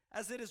says,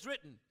 as it is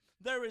written,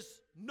 there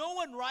is no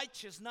one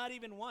righteous, not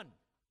even one.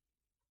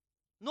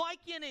 No hay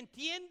quien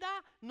entienda,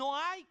 no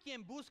hay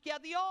quien busque a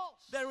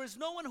Dios. There is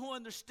no one who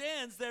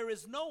understands, there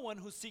is no one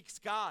who seeks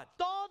God.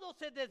 Todos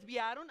se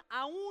desviaron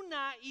a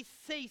una y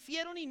se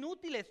hicieron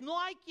inútiles. No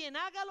hay quien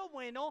haga lo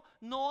bueno,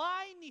 no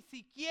hay ni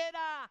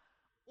siquiera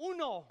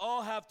uno.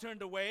 All have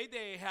turned away,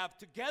 they have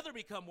together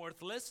become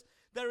worthless.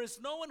 There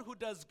is no one who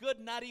does good,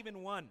 not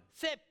even one.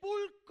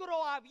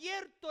 Sepulcro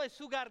abierto es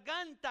su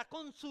garganta,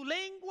 con su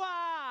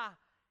lengua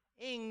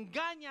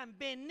engañan,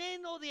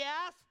 veneno de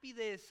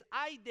áspides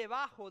hay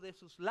debajo de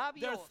sus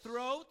labios. Their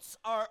throats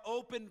are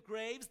open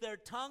graves, their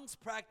tongues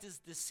practice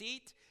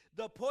deceit,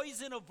 the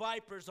poison of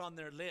vipers on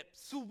their lips.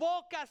 Su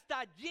boca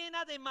está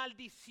llena de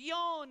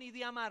maldición y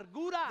de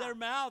amargura. Their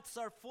mouths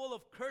are full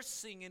of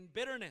cursing and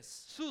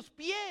bitterness. Sus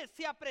pies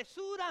se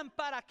apresuran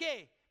 ¿para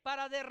qué?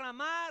 Para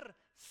derramar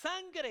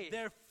sangre.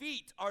 Their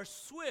feet are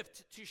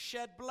swift to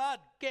shed blood.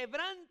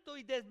 Quebranto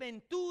y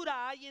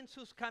desventura hay en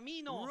sus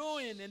caminos.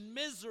 Ruin and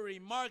misery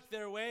mark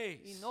their ways.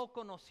 Y no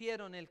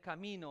conocieron el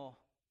camino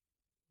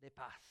de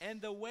paz.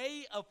 And the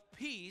way of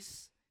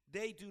peace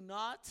they do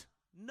not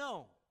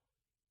know.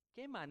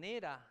 Qué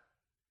manera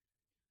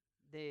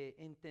de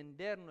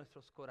entender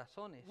nuestros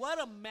corazones. What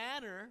a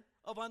manner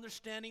of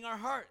understanding our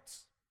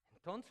hearts.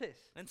 Entonces,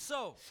 And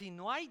so, si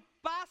no hay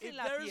paz if en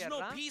la there is no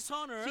tierra, peace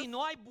on earth, si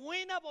no hay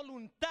buena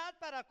voluntad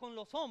para con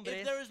los hombres,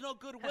 if there is no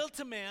goodwill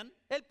to man,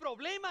 el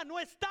problema no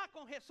está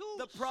con Jesús.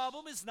 the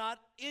problem is not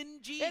in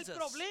El Jesus.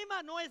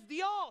 problema no es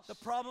Dios. The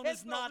problem el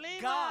is not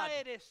problema God.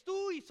 eres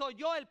tú y soy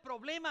yo. El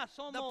problema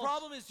somos The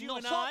problem is you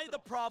nosotros. and I. The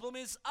problem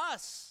is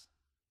us.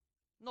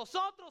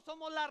 Nosotros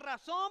somos la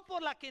razón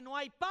por la que no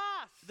hay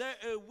paz.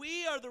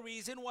 We are the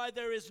reason why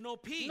there is no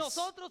peace.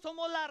 Nosotros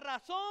somos la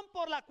razón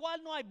por la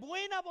cual no hay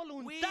buena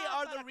voluntad We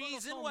are para the con los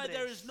reason why there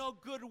hombres. is no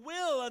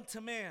goodwill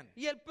unto man.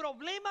 Y el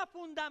problema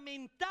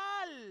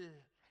fundamental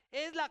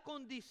es la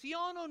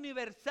condición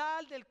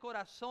universal del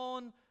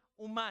corazón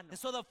humano. And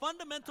so the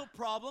fundamental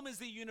problem is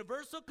the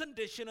universal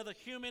condition of the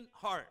human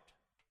heart.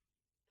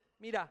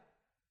 Mira,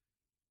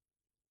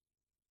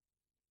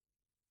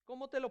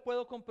 ¿cómo te lo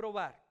puedo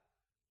comprobar?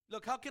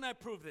 Look, how can I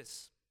prove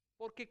this?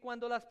 Porque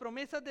cuando las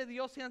promesas de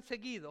Dios se han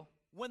seguido,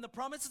 When the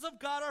promises of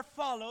God are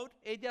followed,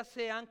 ellas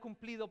se han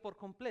cumplido por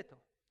completo.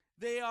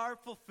 they are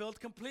fulfilled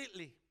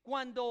completely.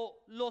 Cuando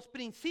los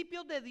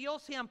principios de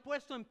Dios se han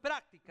puesto en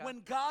práctica,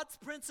 When God's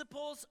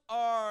principles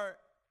are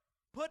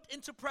put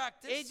into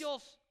practice,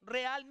 ellos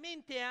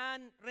realmente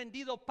han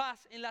rendido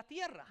paz en la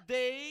tierra.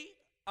 they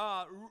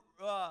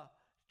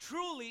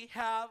truly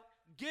have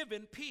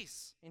given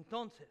peace.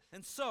 Entonces,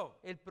 And so,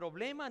 el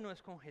problema no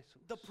es con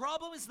Jesús. the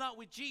problem is not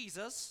with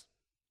Jesus,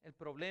 El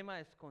problema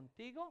es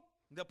contigo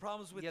the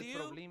problem is with y el you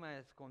problema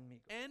es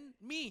conmigo. and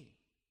me.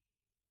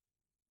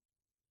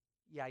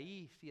 Y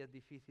ahí sí es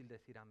difícil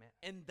decir amén.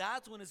 And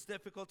that's when it's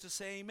difficult to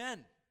say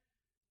amen.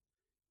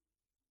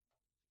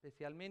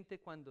 Especialmente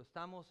cuando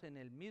estamos en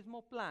el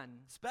mismo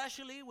plan,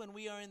 Especially when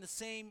we are in the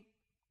same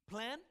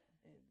plano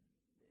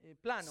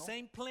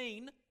same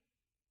plane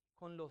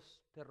con los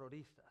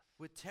terroristas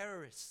with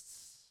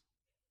terrorists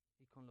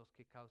y con los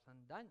que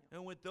causan daño.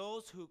 and with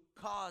those who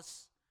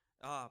cause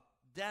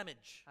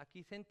damage.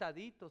 Aquí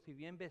sentaditos y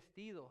bien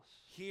vestidos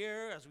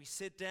Here, as we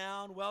sit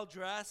down, well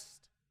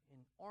dressed,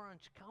 en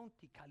Orange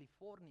County,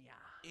 California,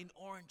 in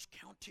Orange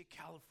County,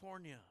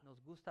 California, nos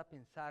gusta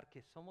pensar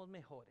que somos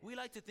mejores we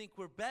like to think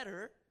we're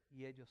better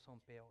y ellos son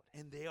peores.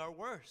 and they are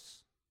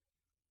worse.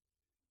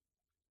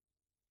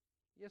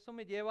 Y eso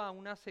me lleva a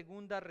una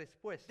segunda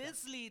respuesta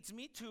This leads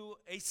me to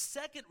a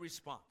second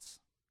response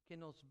que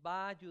nos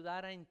va a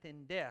ayudar a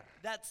entender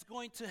that's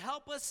going to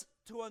help us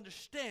to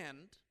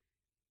understand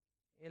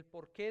el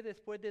por qué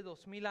después de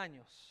 2000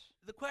 años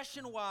the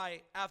question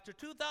why, after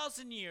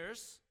 2,000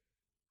 years,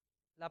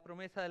 la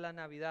promesa de la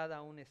Navidad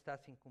aún está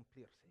sin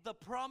cumplirse. the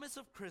promise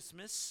of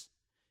Christmas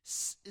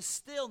is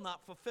still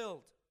not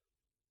fulfilled.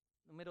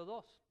 Número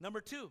 2, Number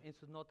 2, en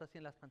sus notas y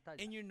en las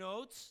pantallas. in your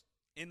notes,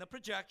 in the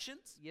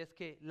projections, Y es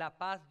que la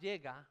paz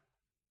llega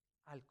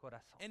al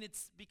corazón. and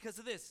it's because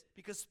of this,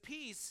 because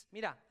peace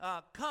Mira,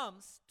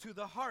 comes to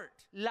the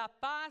heart. la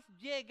paz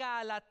llega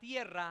a la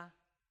tierra,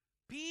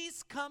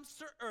 Peace comes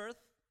to earth,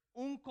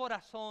 un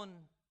corazón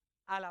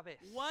a la vez.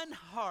 one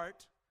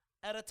heart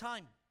at a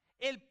time.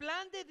 El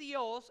plan de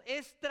Dios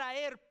es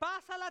traer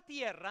paz a la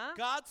tierra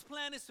God's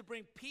plan is to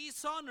bring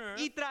peace on earth,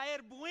 y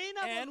traer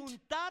buena and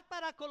voluntad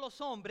para con los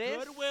hombres,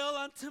 goodwill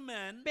unto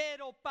men,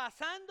 pero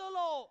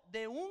pasándolo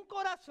de un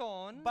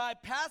corazón by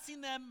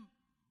passing them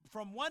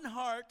from one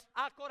heart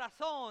a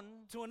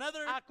corazón, to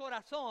another a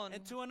corazón,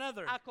 and to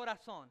another, a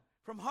corazón.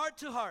 from heart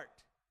to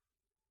heart.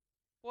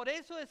 Por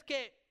eso es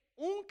que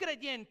un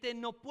creyente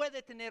no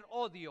puede tener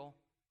odio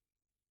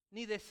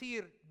ni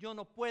decir yo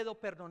no puedo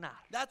perdonar.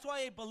 That's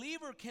why a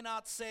believer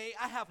cannot say,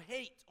 I have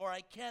hate or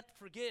I can't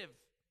forgive.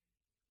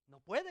 No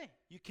puede.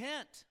 You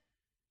can't.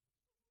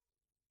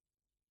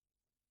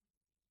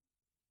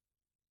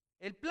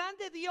 El plan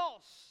de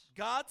Dios,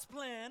 God's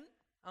plan,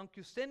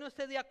 aunque usted no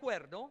esté de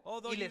acuerdo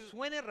although y le you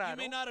suene you raro,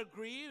 may not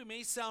agree, you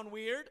may sound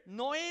weird,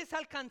 no es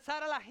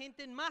alcanzar a la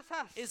gente en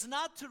masas. is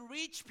not to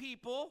reach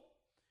people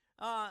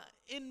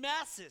in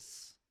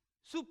masses.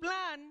 Su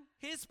plan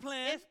His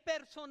plan es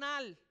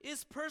personal.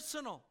 is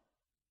personal.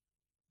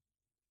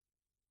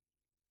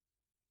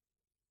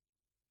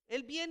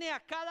 Él viene a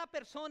cada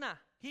persona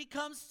He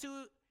comes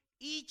to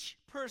each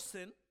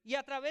person y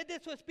a través de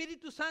su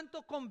Espíritu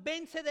Santo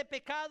convence de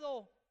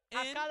pecado a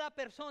And cada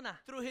persona.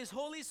 through his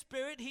Holy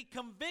Spirit. He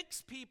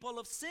convicts people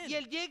of sin. Y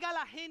él llega a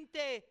la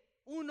gente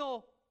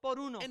uno por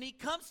uno. And he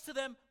comes to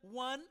them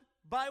one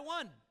by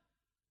one.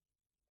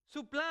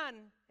 Su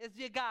plan es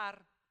llegar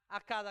a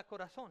cada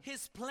corazón.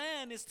 His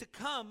plan is to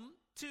come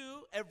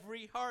to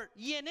every heart.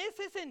 Y en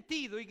ese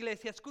sentido,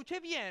 iglesia, escuche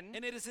bien,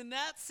 And it is in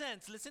that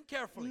sense, listen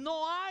carefully.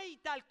 no hay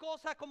tal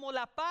cosa como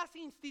la paz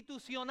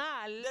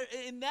institucional,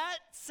 In that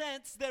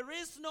sense, there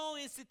is no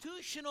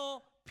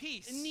institutional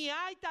peace ni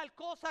hay tal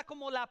cosa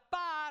como la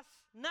paz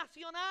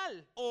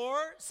nacional.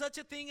 or such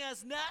a thing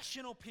as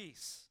national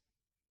peace.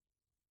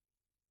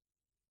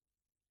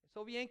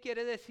 Eso bien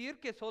quiere decir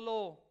que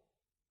solo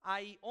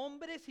hay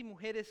hombres y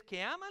mujeres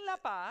que aman la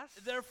paz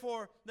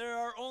Therefore, there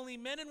are only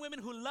men and women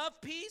who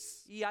love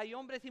peace, y hay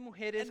hombres y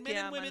mujeres And que men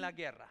and aman women- la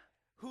guerra.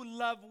 who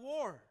love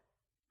war.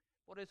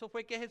 Por eso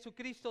fue que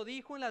Jesucristo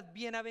dijo en las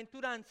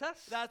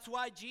bienaventuranzas, That's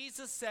why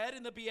Jesus said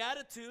in the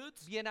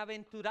Beatitudes,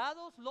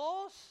 bienaventurados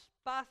los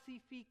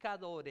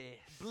pacificadores.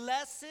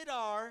 blessed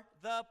are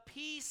the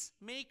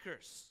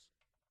peacemakers.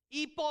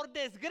 Y por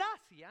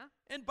desgracia,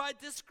 And by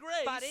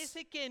disgrace,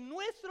 parece que en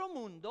nuestro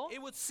mundo it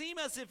would seem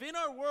as if in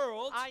our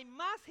world, hay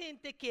más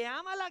gente que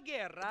ama la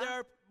there guerra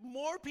are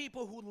more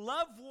people who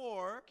love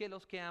war que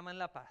los que aman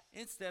la paz.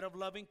 instead of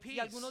loving peace.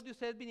 Y algunos de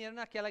ustedes vinieron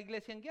aquí a la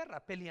iglesia en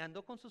guerra,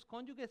 peleando con sus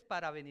cónyuges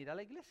para venir a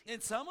la iglesia,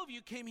 And some of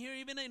you came here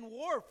even in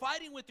war,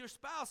 fighting with your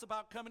spouse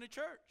about coming to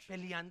church,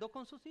 peleando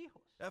con sus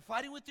hijos.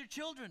 fighting with your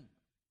children.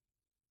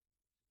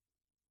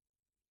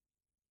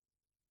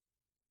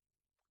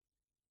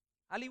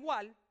 Al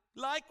igual,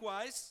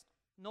 Likewise,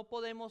 no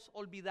podemos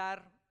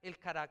olvidar el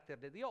carácter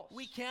de Dios.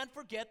 we can't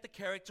forget the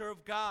character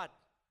of God.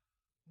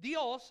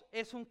 Dios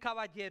es un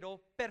caballero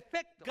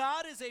perfecto.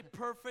 God is a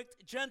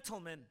perfect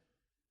gentleman.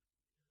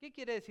 ¿Qué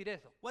quiere decir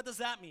eso? What does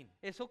that mean?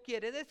 Eso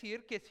quiere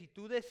decir que si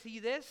tú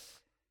decides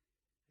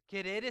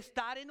querer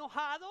estar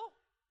enojado,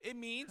 It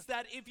means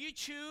that if you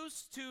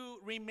choose to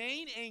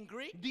remain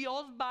angry,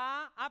 Dios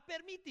va a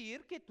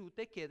permitir que tú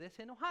te quedes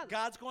enojado.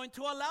 God's going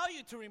to allow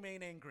you to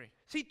remain angry.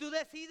 Si tú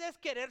decides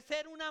querer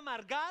ser un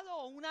amargado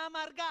o una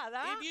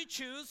amargada, If you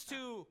choose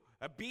to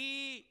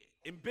be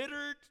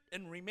embittered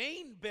and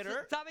remain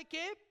bitter, ¿sabe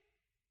qué?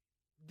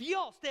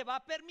 Dios te va a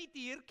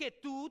permitir que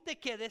tú te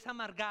quedes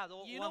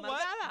amargado you o know what?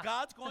 amargada.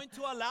 God's going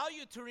to allow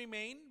you to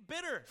remain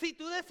bitter. Si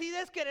tú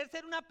decides querer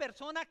ser una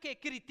persona que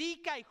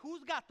critica y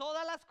juzga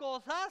todas las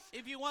cosas,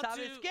 If you want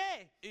 ¿sabes to,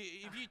 qué?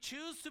 if you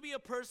choose to be a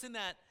person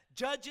that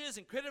judges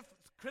and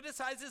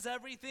criticizes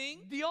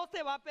everything, Dios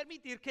te va a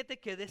permitir que te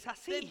quedes then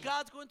así.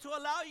 God's going to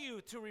allow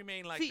you to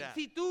remain like that.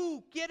 Si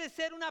tú quieres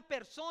ser una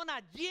persona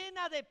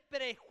llena de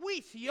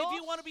prejuicios, If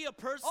you want to be a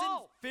person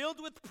filled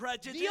with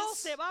prejudice,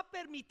 Dios te va a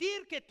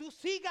permitir que tú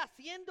sigas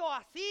siendo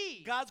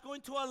así. God's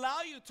going to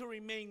allow you to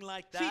remain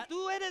like Si that.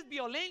 tú eres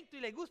violento y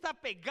le gusta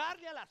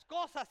pegarle a las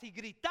cosas y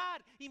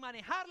gritar y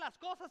manejar las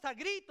cosas a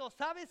gritos,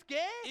 ¿sabes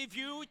qué? If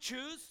you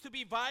choose to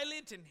be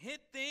violent and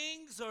hit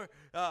things or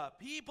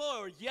people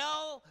or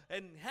yell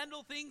and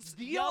handle things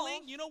Dios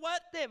yelling, you know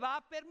what? te va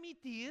a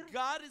permitir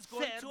God is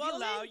going ser to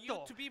allow you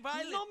violento. to be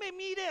violent. No me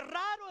mire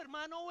raro,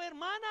 hermano o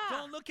hermana.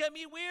 Don't look at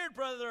me weird,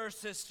 brother or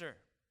sister.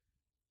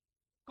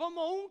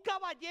 Como un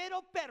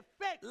caballero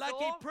perfecto, Like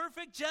a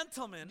perfect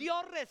gentleman,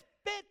 Dios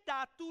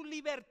respeta tu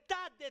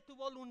libertad de tu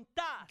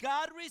voluntad.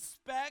 God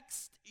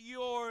respects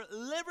your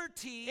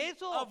liberty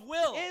Eso of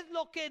will. es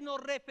lo que nos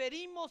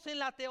referimos en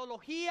la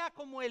teología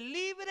como el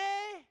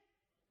libre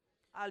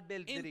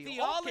albedrío.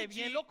 Oh, que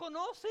bien theology- lo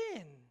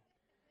conocen.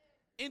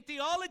 In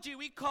theology,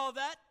 we call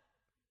that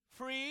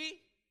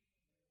free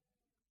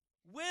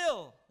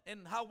will,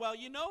 and how well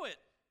you know it.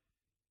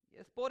 Y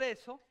es por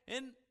eso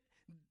And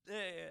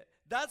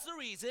that's the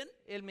reason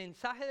el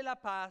mensaje de la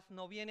paz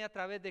no viene a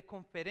través de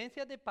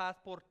conferencias de paz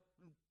por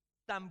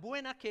tan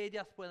buenas que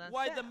ellas puedan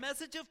why ser. the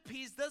message of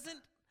peace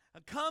doesn't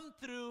come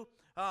through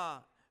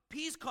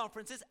peace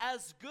conferences,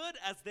 as good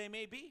as they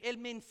may be. El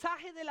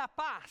mensaje de la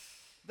paz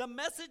The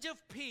message of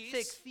se peace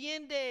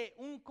extiende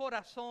un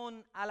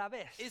corazón a la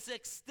vez. is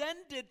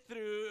extended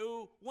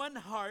through one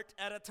heart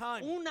at a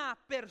time, Una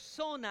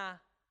persona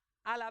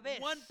a la vez.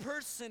 one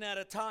person at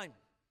a time.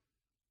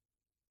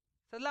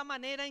 Esa es la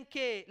manera en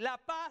que la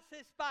paz se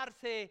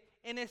esparce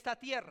en esta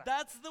tierra.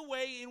 That's the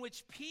way in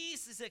which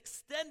peace is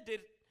extended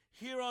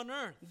here on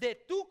earth. De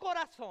tu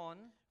corazón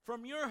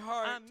From your a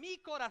heart mi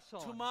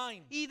corazón to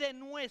mine. y de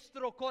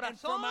nuestro and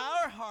from corazón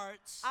our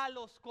hearts a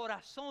los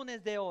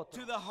corazones de otros.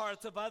 to the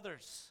hearts of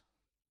others.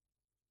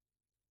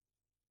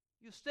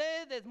 Y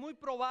usted es muy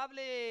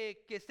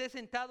probable que esté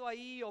sentado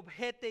ahí,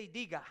 objete y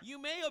diga, You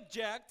may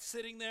object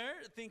sitting there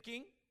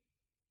thinking,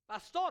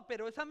 pastor,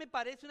 pero esa me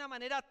parece una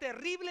manera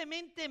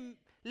terriblemente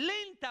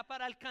lenta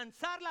para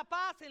alcanzar la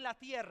paz en la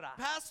tierra.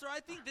 Pastor, I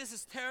think this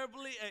is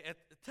a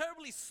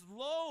terribly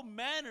slow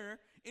manner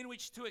in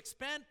which to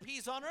expand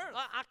peace on earth.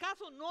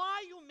 ¿Acaso no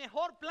hay un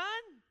mejor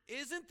plan?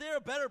 Isn't there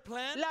a better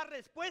plan? La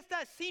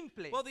respuesta es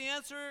simple. Well, the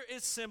answer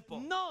is simple.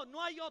 No, no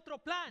hay otro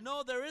plan.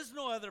 No, there is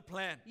no other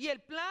plan. Y el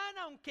plan,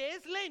 aunque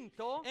es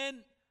lento,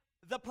 And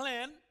the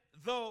plan,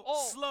 though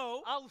o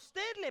slow, a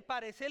usted le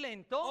parece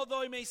lento,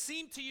 although it may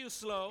seem to you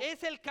slow,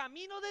 es el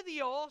camino de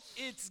Dios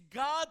it's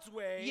God's y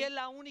way, es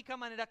la única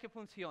manera que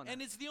funciona.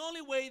 and it's the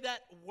only way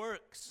that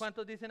works.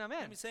 ¿Cuántos dicen Let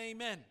amén? me say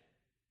amen.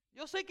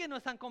 Yo sé que no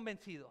están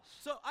convencidos.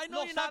 So I know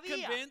Lo you're not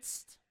sabía.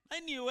 convinced. I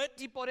knew it.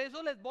 Y por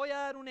eso les voy a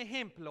dar un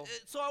ejemplo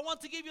So I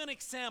want to give you an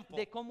example.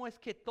 de cómo es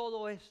que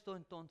todo esto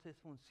entonces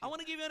I funciona. want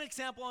to give you an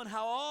example on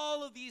how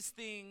all of these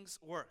things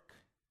work.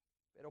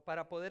 Pero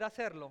para poder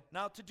hacerlo,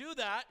 Now, to do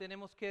that,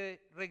 tenemos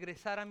que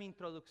regresar a mi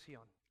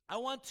introducción, I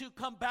want to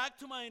come back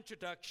to my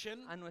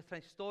introduction a nuestra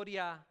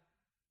historia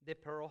de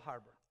Pearl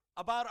Harbor.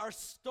 about our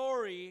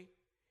story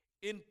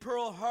in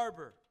Pearl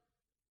Harbor.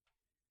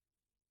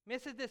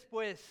 Meses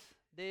después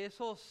de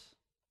esos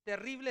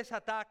terribles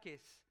ataques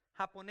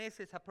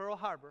japoneses a Pearl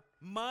Harbor,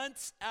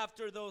 Months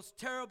after those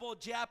terrible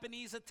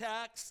Japanese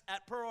attacks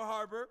at Pearl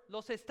Harbor,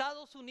 los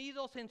Estados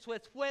Unidos, en su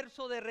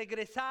esfuerzo de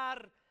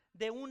regresar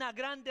de una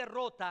gran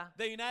derrota,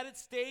 the United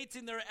States,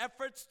 in their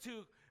efforts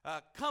to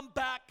come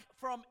back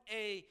from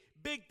a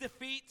big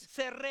defeat,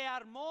 se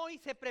rearmó y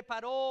se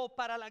preparó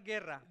para la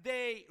guerra.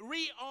 they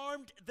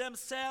rearmed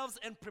themselves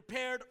and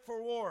prepared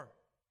for war.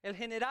 El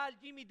general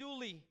Jimmy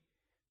Dooley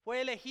fue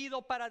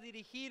elegido para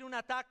dirigir un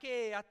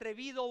ataque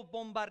atrevido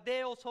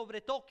bombardeo sobre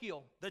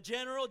Tokio. The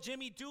General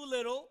Jimmy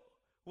Doolittle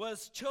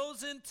was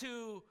chosen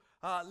to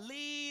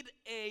lead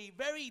a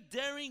very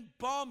daring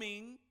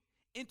bombing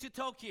into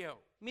Tokyo.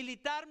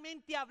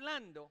 Militarmente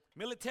hablando,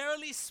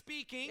 Militarily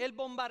speaking, el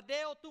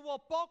bombardeo tuvo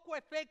poco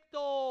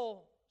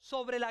efecto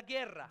sobre la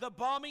guerra, the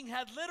bombing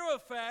had little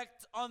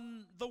effect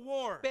on the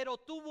war, pero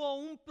tuvo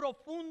un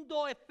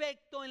profundo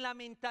efecto en la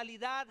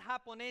mentalidad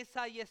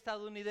japonesa y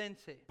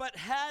estadounidense. but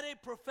had a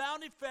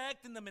profound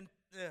effect in the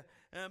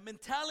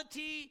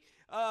mentality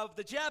of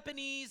the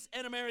Japanese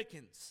and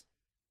Americans.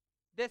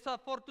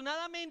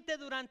 Desafortunadamente,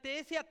 durante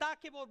ese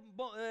ataque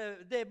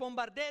de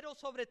bombardero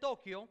sobre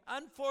Tokio,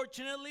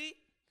 Unfortunately,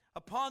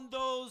 upon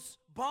those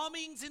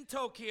bombings in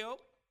Tokyo,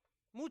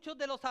 muchos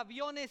de los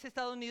aviones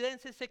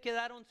estadounidenses se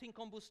quedaron sin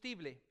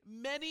combustible.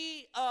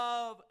 many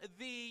of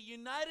the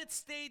United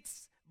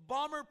States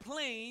bomber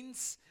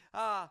planes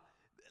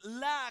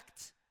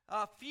lacked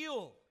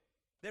fuel.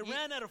 They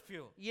ran out of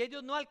fuel. Y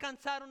ellos no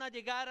alcanzaron a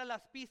llegar a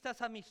las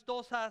pistas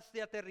amistosas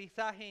de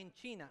aterrizaje en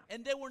China.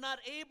 And they were not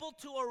able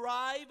to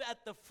arrive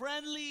at the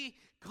friendly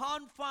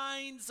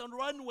confines on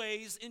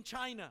runways in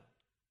China.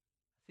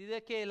 Así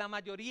de que la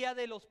mayoría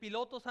de los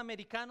pilotos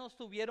americanos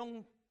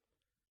tuvieron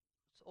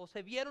o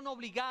se vieron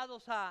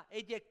obligados a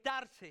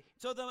eyectarse.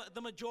 So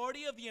the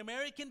majority of the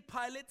American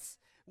pilots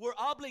were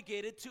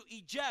obligated to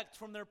eject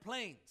from their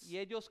planes. Y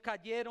ellos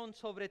cayeron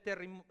sobre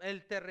el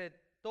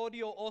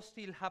territorio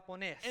hostil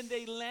japonés. And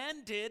they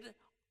landed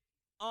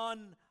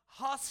on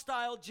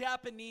hostile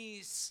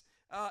Japanese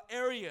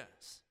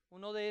areas.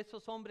 Uno de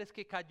esos hombres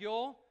que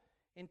cayó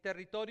en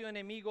territorio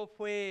enemigo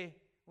fue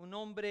un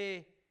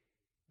hombre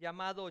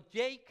llamado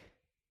Jake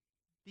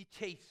the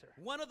Chaser.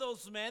 One of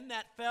those men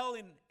that fell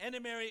in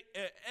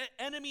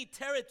enemy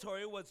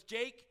territory was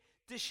Jake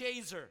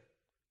DeShazer.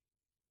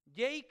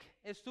 Jake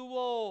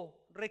estuvo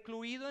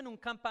recluido en un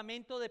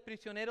campamento de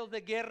prisioneros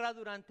de guerra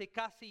durante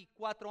casi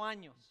 4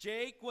 años.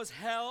 Jake was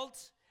held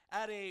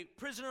at a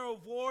prisoner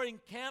of war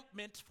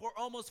encampment for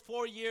almost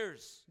 4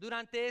 years.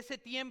 Durante ese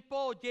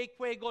tiempo, Jake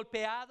fue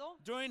golpeado,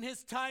 During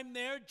his time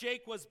there,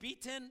 Jake was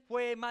beaten,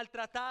 fue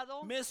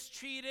maltratado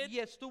mistreated, y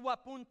estuvo a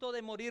punto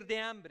de morir de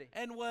hambre.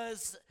 and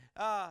was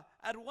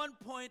at one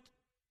point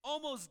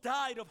almost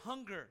died of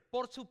hunger.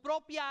 Por su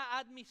propia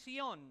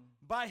admisión,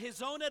 By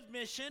his own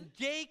admission,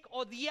 Jake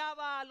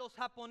odiaba a los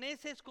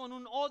japoneses con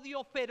un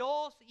odio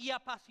feroz y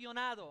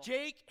apasionado.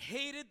 Jake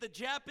hated the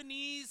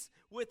Japanese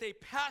with a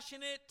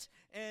passionate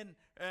and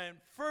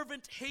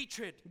fervent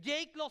hatred.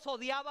 Jake los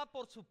odiaba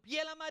por su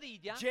piel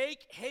amarilla,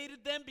 Jake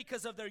hated them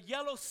because of their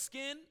yellow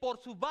skin, por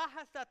su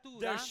baja estatura,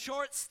 their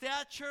short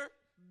stature,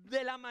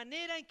 de la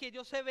manera en que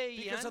ellos se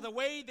because of veían. the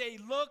way they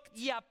looked.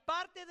 Y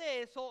aparte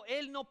de eso,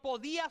 él no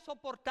podía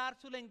soportar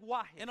su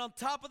lenguaje. And on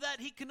top of that,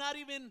 he could not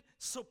even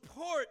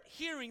support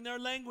hearing their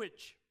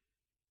language.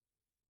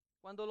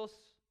 Cuando los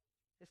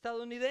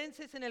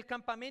estadounidenses en el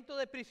campamento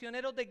de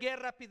prisioneros de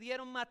guerra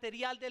pidieron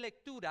material de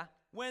lectura,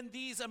 When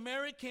these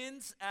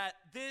Americans at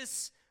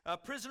this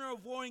prisoner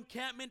of war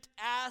encampment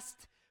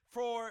asked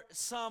for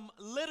some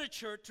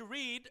literature to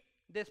read,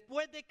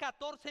 después de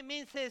 14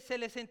 meses se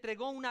les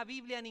entregó una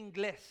Biblia en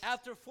inglés.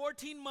 after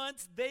 14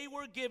 months, they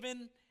were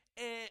given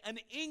an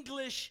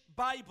English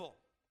Bible.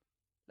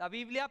 La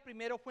Biblia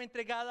primero fue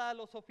entregada a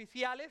los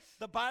oficiales,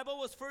 The Bible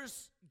was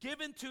first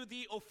given to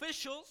the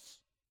officials,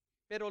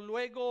 pero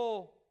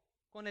luego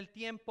con el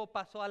tiempo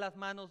pasó a las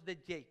manos de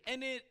Jake.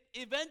 and it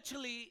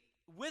eventually,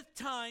 with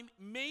time,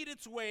 made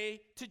its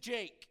way to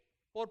Jake.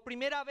 Por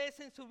primera vez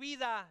en su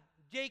vida,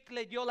 Jake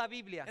leyó la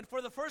Biblia. And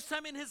for the first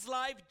time in his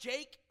life,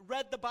 Jake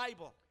read the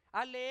Bible.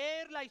 Al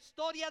leer la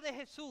historia de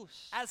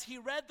Jesús As he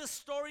read the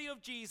story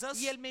of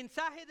Jesus, y el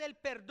mensaje del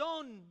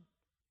perdón,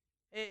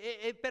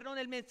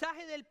 el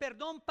mensaje del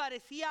perdón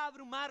parecía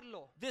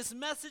abrumarlo. this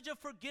message of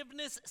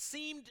forgiveness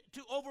seemed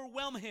to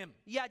overwhelm him.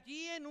 Y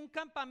allí en un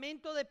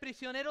campamento de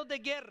prisioneros de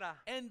guerra,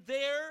 And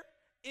there,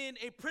 in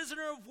a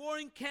prisoner of war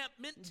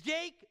encampment,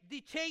 Jake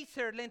the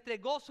Chaser le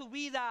entregó su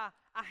vida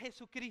a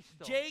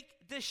Jesucristo. Jake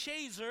the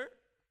Shazer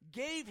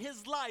gave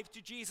his life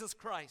to Jesus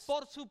Christ.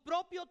 Por su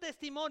propio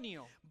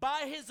testimonio,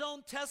 By his own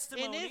en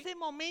testimony, ese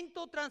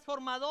momento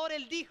transformador,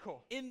 él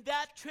dijo in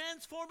that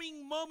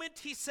transforming moment,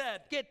 he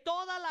said, que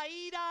toda la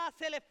ira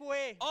se le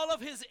fue, all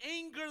of his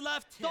anger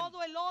left him. todo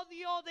el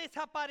odio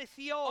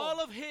desapareció, All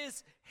of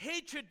his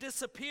hatred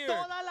disappeared.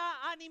 toda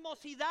la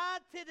animosidad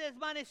se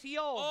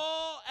desvaneció,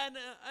 All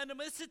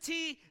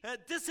animosity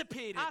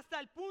dissipated. hasta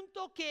el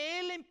punto que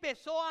él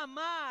empezó a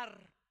amar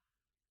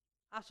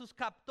a sus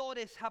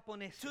captores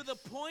japoneses. To the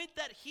point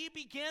that he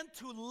began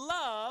to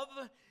love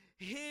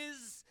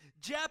his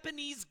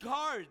Japanese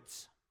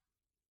guards.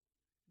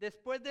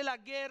 Después de la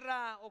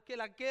guerra, o que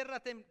la guerra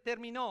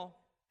terminó,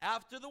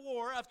 After the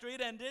war, after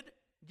it ended,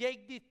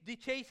 Jake the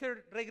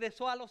Chaser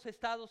regresó a los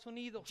Estados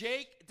Unidos.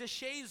 Jake the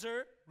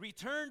Shazer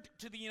returned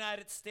to the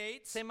United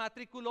States. Se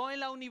matriculó en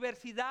la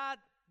Universidad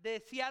de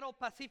Seattle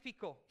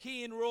Pacífico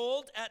He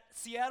enrolled at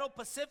Seattle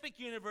Pacific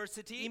y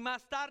University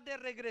más tarde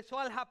regresó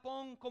al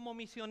Japón como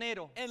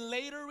misionero, and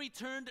later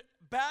returned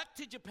back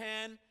to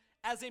Japan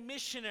as a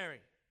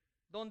missionary,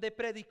 donde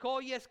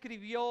predicó y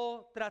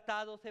escribió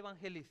tratados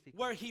evangelísticos.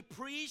 where he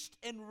preached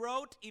and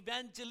wrote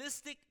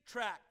evangelistic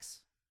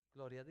tracts.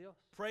 Gloria a Dios.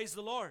 Praise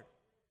the Lord.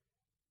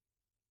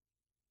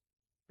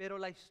 Pero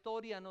la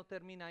historia no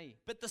termina ahí.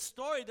 But the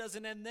story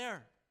doesn't end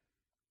there.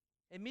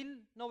 En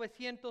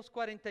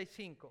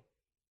 1945,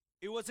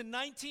 It was in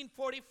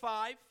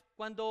 1945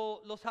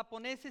 cuando los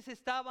japoneses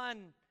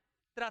estaban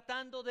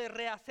tratando de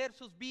rehacer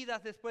sus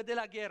vidas después de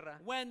la guerra,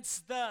 when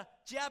the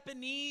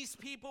Japanese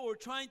people were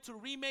trying to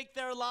remake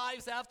their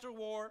lives after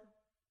war.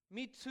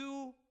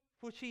 Mitsuo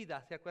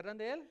Fuchida, ¿se acuerdan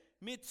de él?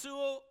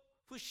 Mitsuo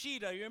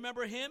Fuchida, you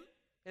remember him?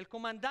 El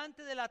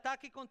comandante del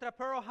ataque contra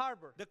Pearl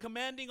Harbor. The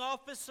commanding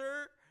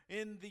officer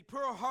in the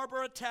Pearl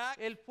Harbor attack.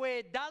 Él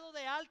fue dado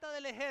de alta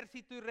del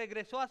ejército y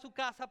regresó a su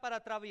casa para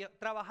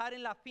trabajar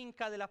en la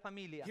finca de la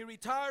familia. He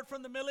retired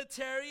from the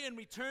military and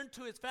returned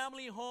to his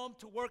family home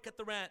to work at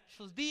the ranch.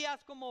 Sus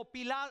días como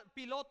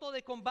piloto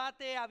de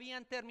combate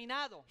habían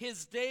terminado.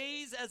 His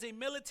days as a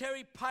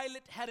military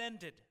pilot had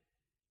ended.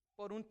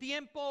 Por un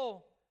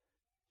tiempo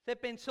se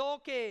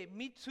pensó que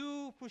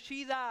Mitsuo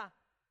Fuchida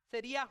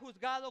sería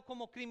juzgado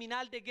como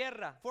criminal de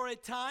guerra. For a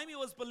time, it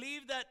was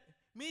believed that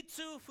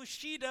Mitsuo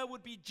Fuchida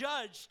would be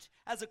judged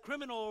as a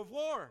criminal of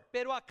war.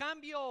 Pero a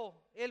cambio,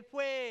 él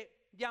fue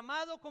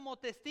llamado como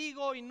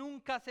testigo y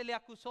nunca se le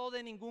acusó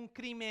de ningún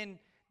crimen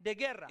de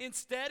guerra.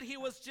 Instead, he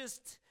was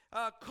just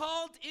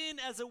called in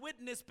as a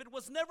witness, but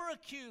was never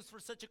accused for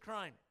such a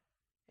crime.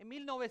 En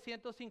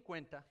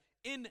 1950,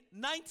 In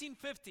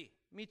 1950,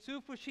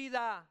 Mitsuo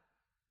Fuchida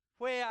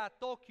fue a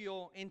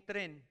Tokio en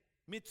tren.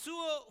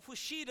 Mitsuo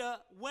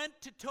Fuchida went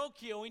to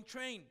Tokyo in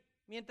train.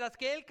 Mientras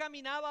que él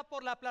caminaba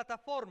por la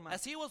plataforma,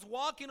 As he was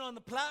walking on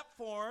the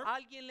platform,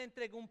 alguien le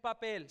entregó un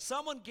papel.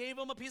 someone gave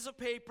him a piece of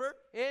paper.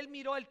 Él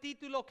miró el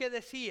título que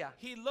decía,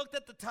 He looked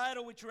at the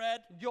title, which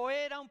read, yo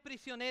era un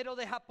prisionero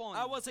de Japón.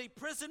 I was a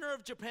prisoner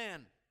of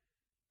Japan.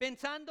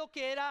 Pensando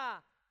que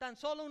era tan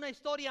solo una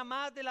historia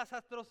más de las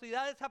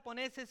atrocidades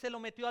japoneses, se lo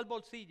metió al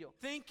bolsillo.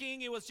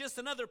 Thinking it was just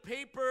another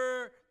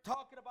paper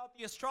talking about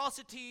the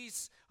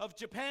atrocities of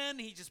Japan,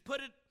 he just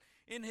put it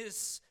in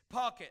his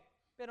pocket.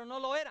 Pero no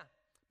lo era.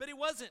 But it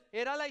wasn't.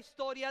 Era la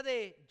historia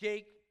de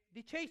Jake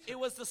the Chaser, It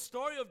was the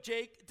story of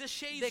Jake the de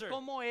Chaser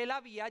cómo él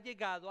había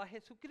llegado a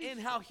Jesucristo. and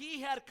how he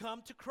had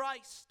come to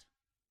Christ.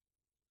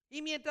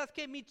 Y mientras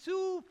que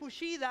Mitsuo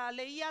Fushida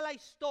leía la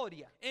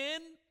historia,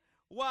 And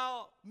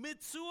while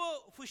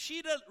Mitsuo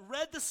Fushida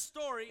read the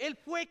story, él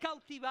fue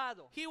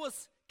cautivado. he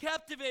was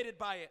captivated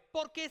by it.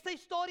 Porque esta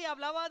historia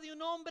hablaba de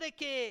un hombre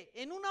que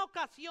en una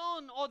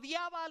ocasión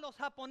odiaba a los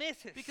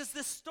japoneses, Because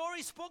the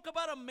story spoke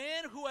about a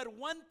man who at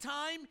one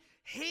time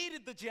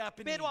hated the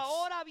Japanese. pero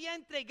ahora había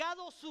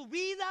entregado su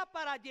vida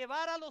para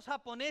llevar a los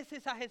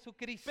japoneses a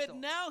Jesucristo. But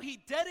now he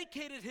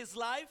dedicated his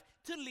life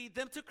to lead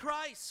them to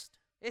Christ.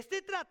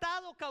 Este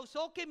tratado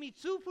causó que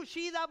Mitsuo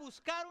Fushida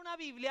buscara una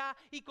Biblia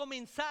y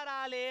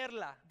comenzara a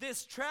leerla.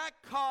 This track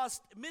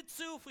caused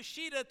Mitsuo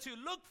Fushida to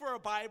look for a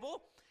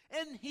Bible,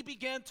 and he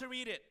began to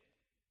read it.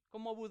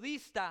 Como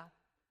budista,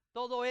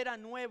 todo era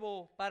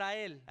nuevo para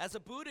él. As a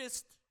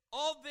Buddhist,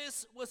 all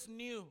this was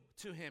new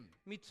to him.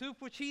 Mitsuo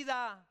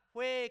Fushida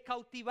fue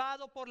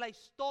cautivado por la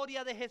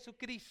historia de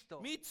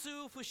Jesucristo,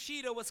 Mitsuo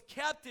Fushida was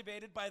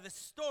captivated by the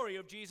story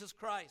of Jesus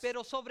Christ,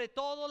 pero sobre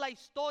todo la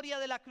historia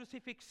de la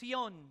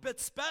crucifixión. but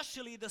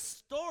especially the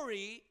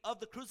story of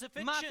the Más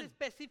crucifixion,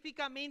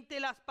 específicamente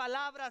las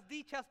palabras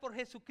dichas por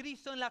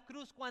Jesucristo en la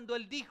cruz cuando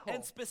él dijo,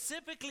 and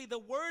specifically the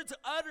words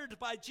uttered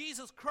by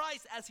Jesus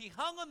Christ as he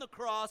hung on the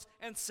cross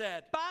and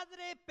said,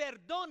 Padre,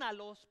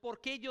 perdónalos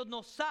porque ellos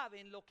no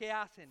saben lo que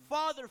hacen.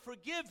 Father,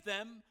 forgive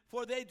them,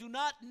 for they do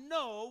not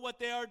know what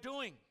they are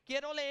doing.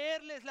 Quiero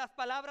leerles las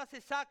palabras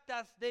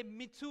exactas de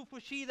Mitsuo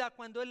Fushida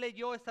cuando él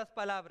leyó estas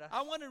palabras.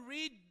 I want to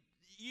read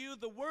you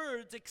the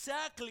words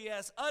exactly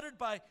as uttered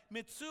by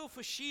Mitsuo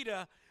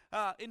Fushida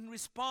in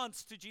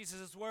response to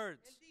Jesus'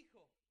 words. Él dijo,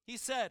 He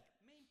said,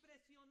 me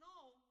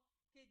impresionó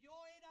que yo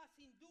era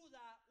sin duda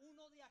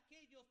uno de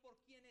aquellos por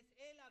quienes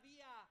él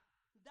había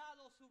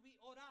dado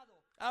orado.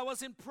 I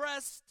was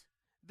impressed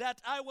that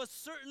I was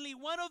certainly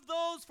one of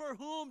those for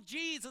whom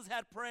Jesus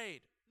had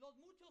prayed. Los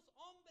muchos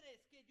hombres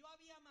que yo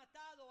había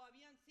matado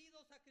habían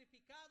sido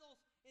sacrificados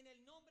en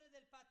el nombre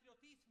del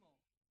patriotismo.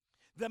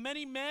 The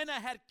many men I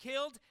had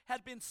killed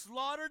had been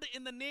slaughtered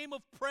in the name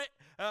of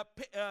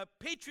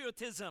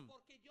patriotism,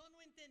 Porque yo no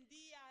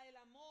entendía el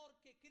amor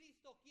que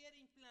Cristo quiere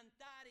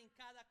implantar en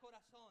cada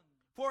corazón.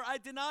 for I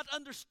did not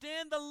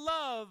understand the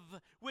love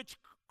which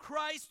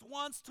Christ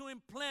wants to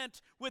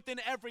implant within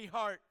every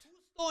heart.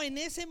 Justo en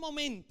ese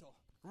momento,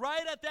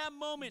 Right at that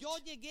moment, yo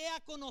llegué a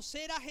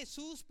conocer a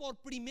Jesús por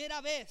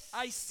primera vez.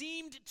 I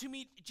seemed to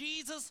meet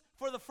Jesus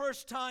for the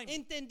first time.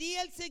 Entendí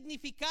el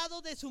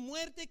significado de su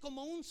muerte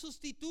como un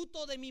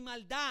sustituto de mi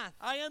maldad.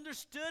 I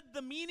understood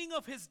the meaning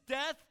of his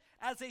death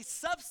as a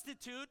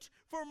substitute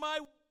for my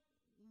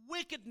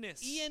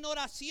wickedness. Y en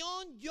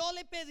oración yo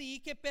le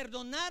pedí que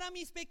perdonara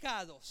mis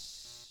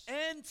pecados.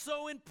 And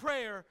so in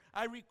prayer,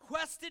 I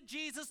requested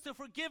Jesus to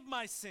forgive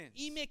my sins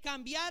Y me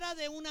cambiara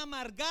de un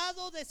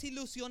amargado,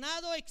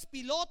 desilusionado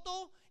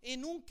expiloto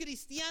en un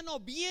cristiano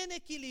bien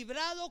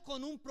equilibrado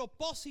con un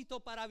propósito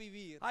para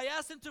vivir. I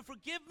asked him to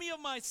forgive me of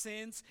my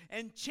sins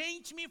and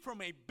change me from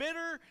a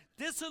bitter,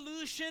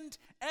 disillusioned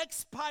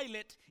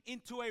ex-pilot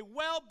into a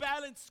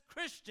well-balanced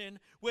Christian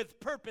with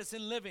purpose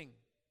in living.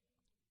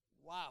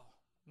 Wow.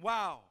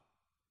 Wow.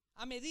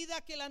 A medida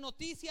que la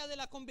noticia de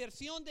la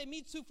conversión de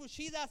Mitsuo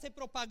Fushida se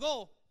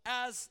propagó,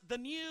 As the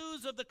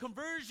news of the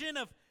conversion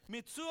of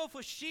Mitsuo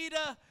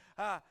Fushida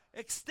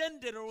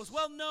extended or was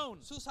well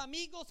known, sus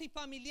amigos y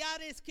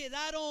familiares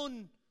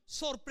quedaron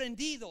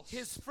sorprendidos.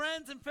 his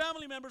friends and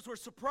family members were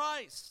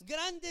surprised.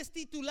 Grandes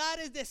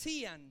titulares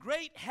decían,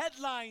 Great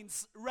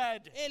headlines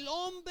read, el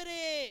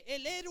hombre,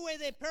 el héroe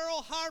de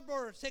Pearl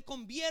Harbor se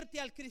convierte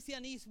al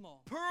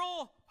cristianismo.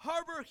 Pearl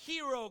Harbor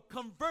hero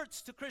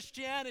converts to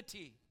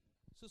Christianity.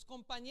 Sus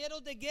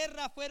compañeros de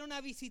guerra fueron a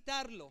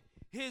visitarlo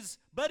His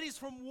buddies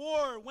from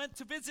war went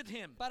to visit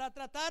him. para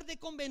tratar de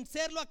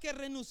convencerlo a que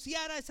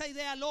renunciara a esa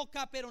idea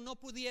loca, pero no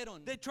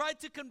pudieron. They tried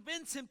to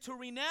convince him to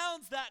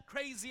renounce that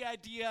crazy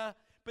idea,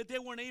 but they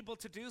weren't able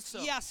to do so.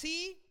 Y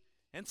así,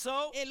 And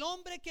so, el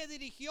hombre que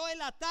dirigió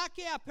el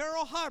ataque a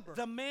Pearl Harbor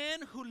the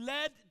man who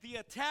led the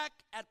attack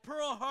at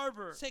Pearl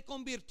Harbor, se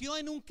convirtió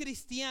en un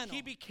cristiano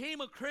he became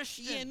a y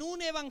Christian. en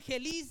un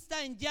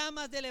evangelista en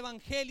llamas del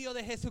evangelio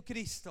de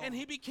Jesucristo. And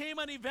he became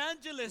an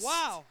evangelist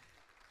Wow,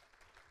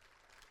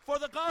 for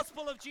the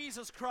gospel of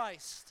Jesus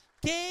Christ.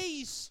 qué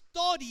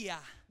historia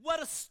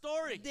What a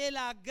story de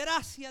la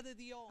gracia de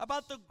Dios.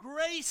 about the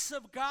grace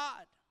of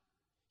God.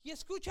 Y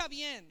escucha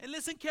bien. And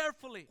listen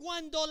carefully.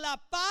 Cuando la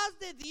paz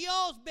de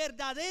Dios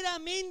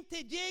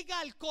verdaderamente llega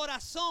al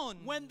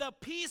corazón, When the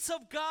peace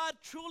of God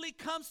truly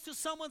comes to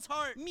someone's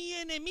heart, mi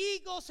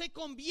enemigo se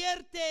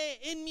convierte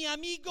en mi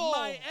amigo.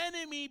 my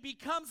enemy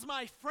becomes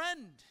my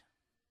friend.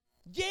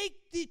 Jake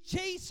the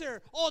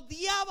Chaser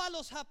odiaba a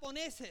los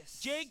japoneses.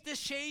 Jake the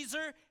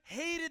Chaser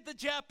hated the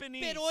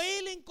Japanese. Pero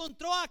él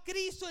encontró a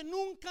Cristo en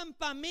un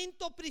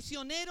campamento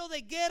prisionero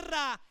de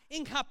guerra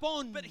en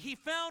Japón. But he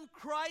found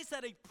Christ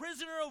at a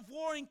prisoner of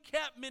war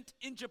encampment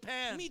in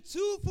Japan.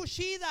 Mitsuo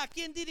Fushida,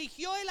 quien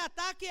dirigió el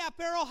ataque a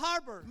Pearl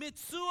Harbor,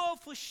 Mitsuo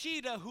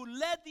Fushida, who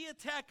led the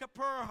attack at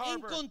Pearl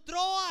Harbor, encontró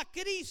a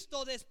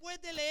Cristo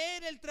después de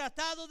leer el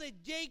tratado de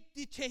Jake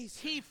the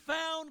Chaser. he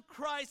found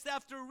Christ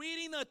after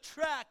reading a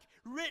tract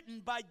written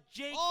by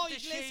Jake Oh, the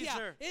iglesia,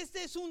 Chaser. este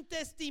es un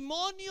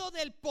testimonio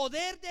del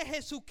poder de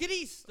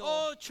Jesucristo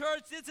Oh,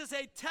 church, this is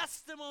a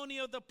testimony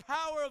of the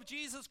power of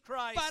Jesus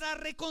Christ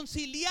para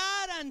reconciliar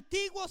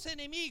antiguos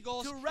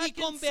enemigos To y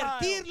reconcile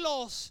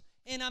convertirlos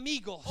en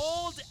amigos.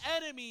 old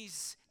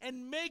enemies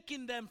and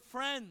making them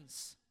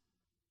friends.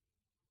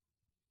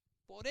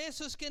 Por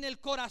eso es que en el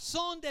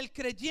corazón del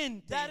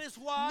creyente That is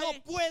why no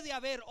puede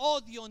haber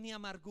odio ni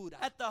amargura.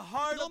 At the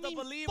heart No of me the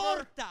believer,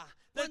 importa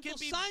there can cuántos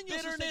be años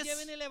usted bitterness.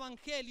 lleve en el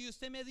evangelio y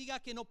usted me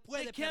diga que no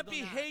puede It can't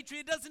be perdonar. hatred.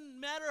 It doesn't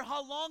matter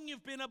how long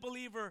you've been a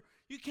believer.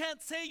 You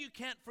can't say you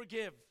can't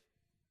forgive.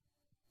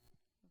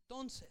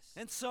 Entonces,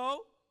 And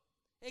so,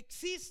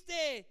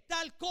 ¿existe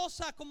tal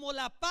cosa como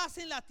la paz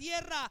en la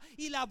tierra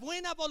y la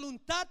buena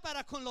voluntad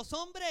para con los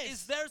hombres?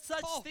 is there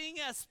such Oh. thing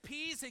as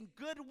peace and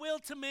goodwill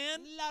to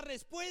man? La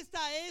respuesta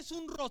es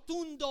un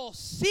rotundo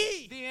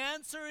sí. The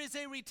answer is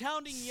a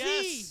resounding Sí,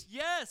 yes.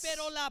 Yes.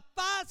 Pero la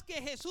paz que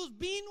Jesús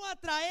vino a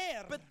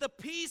traer But the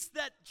peace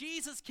that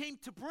Jesus came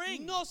to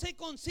bring no se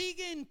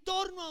consigue en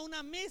torno a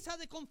una mesa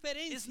de is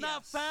conferencias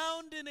not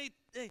found in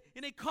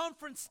a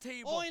conference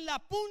table. o en la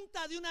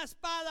punta de una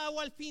espada o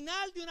al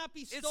final de una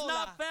It's pistola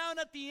not found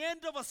at the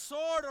end of a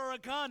sword or a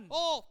gun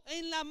o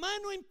en la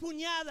mano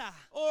empuñada.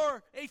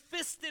 or a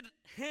fisted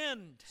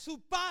hand. Su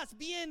paz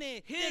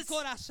viene de His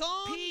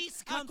corazón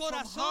peace a comes from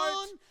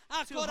corazón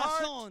heart a to corazón.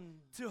 heart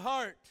to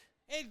heart.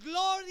 El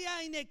gloria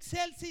in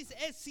excelsis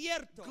es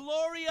cierto.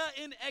 Gloria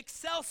in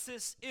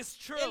excelsis is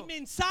El true.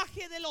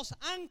 mensaje de los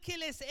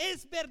ángeles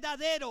es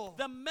verdadero.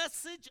 The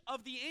message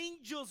of the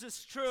angels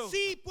is true.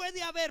 Sí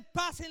puede haber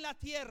paz en la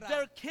tierra.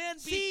 There can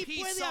be Sí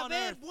peace puede on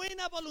haber earth.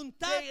 buena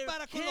voluntad There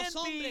para con can los be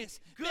hombres.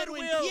 Pero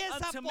goodwill empieza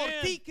unto por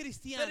man. ti, But it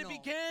cristiano.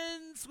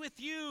 begins with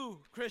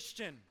you,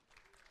 Christian.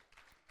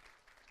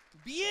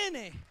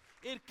 Viene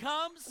It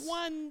comes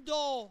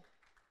cuando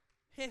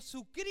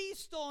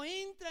Jesucristo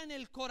entra en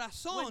el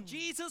corazón when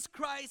Jesus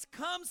Christ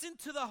comes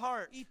into the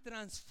heart y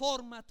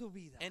transforma tu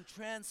vida. and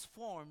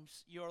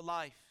transforms your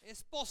life.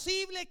 Es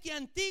posible que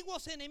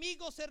antiguos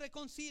enemigos se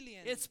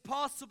reconcilien. It's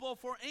possible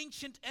for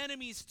ancient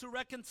enemies to Y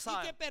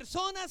reconcile. que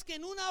personas que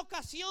en una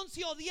ocasión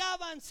se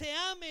odiaban se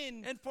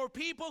amen And for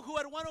people who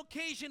at one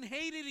occasion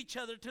hated each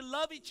other to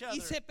love each other y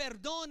se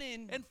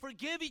perdonen and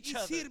forgive each y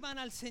other sirvan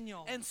al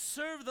Señor. and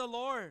serve the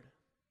Lord.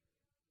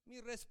 Mi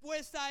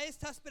respuesta a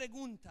estas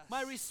preguntas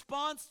My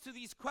response to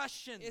these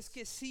questions es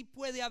que sí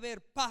puede haber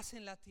paz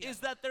en la is tierra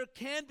that there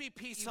can be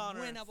peace y on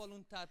buena earth.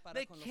 voluntad para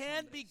There con los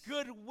can be hombres.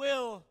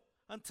 goodwill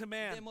unto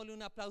man. Démosle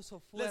un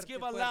aplauso Let's fuerte,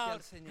 give a fuerte loud al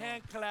Señor.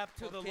 hand clap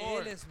to the Porque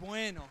Lord. Él es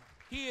bueno.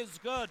 He is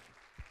good.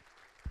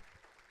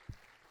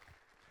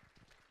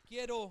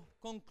 Quiero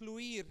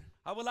concluir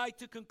I would like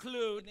to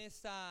conclude en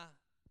esta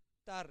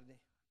tarde.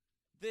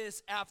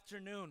 this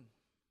afternoon.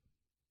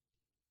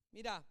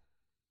 Mira,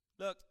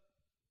 Look,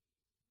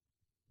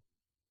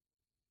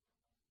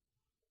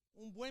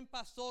 un buen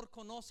pastor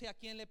conoce a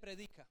quien le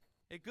predica.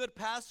 a good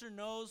pastor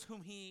knows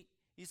whom he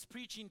is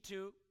preaching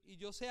to, Y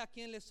yo sé a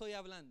quién le estoy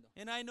hablando.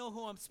 and I know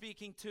who I'm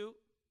speaking to.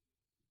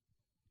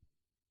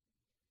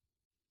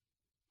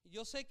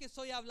 Yo sé que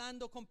estoy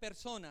hablando con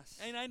personas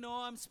And I know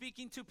I'm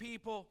speaking to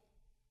people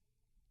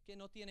que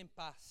no tienen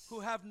paz, who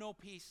have no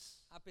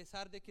peace, a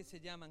pesar de que se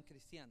llaman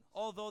cristianos.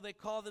 although they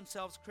call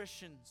themselves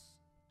Christians.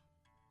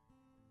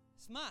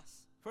 Es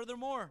más,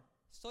 Furthermore,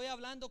 estoy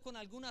hablando con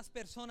algunas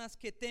personas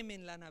que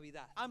temen la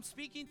Navidad I'm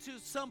speaking to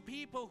some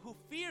people who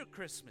fear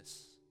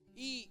Christmas,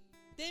 y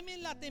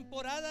temen la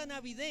temporada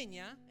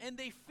navideña and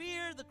they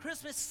fear the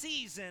Christmas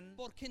season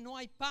porque no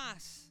hay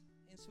paz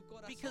en su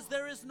corazón. because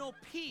there is no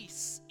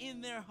peace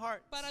in their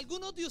heart. Para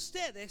algunos de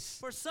ustedes,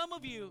 For some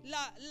of you,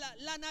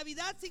 la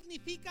Navidad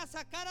significa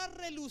sacar a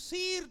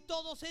relucir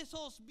todos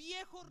esos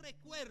viejos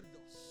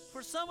recuerdos.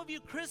 for some of you,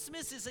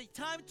 Christmas is a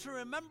time to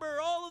remember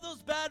all of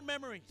those bad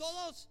memories.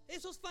 Todos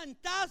esos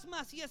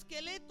fantasmas y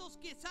esqueletos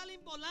que salen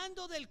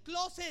volando del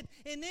closet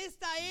en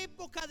esta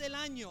época del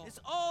año. It's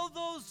all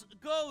those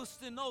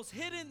ghosts and those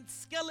hidden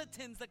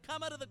skeletons that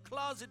come out of the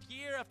closet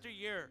year after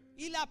year.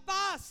 Y la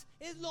paz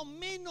es lo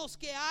menos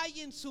que hay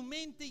en su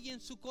mente y en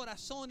su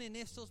corazón en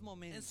estos And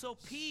momentos. so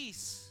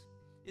peace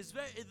is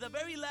the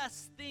very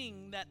last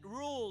thing that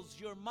rules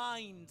your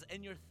mind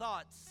and your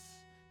thoughts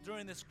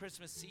during this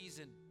Christmas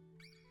season.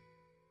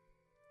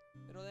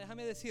 Pero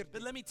déjame decirte,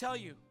 But let me tell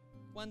you,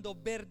 cuando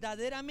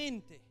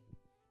verdaderamente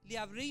le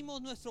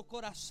abrimos nuestro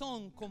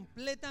corazón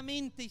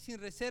completamente y sin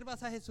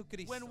reservas a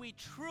Jesucristo, when we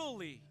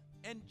truly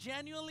and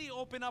genuinely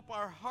open up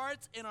our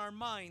hearts and our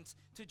minds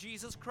to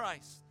Jesus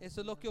Christ,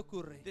 eso es lo que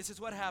ocurre. this is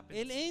what happens.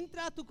 Él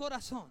entra a tu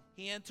corazón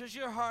He enters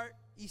your heart,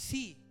 y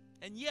sí,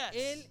 and yes,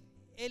 Él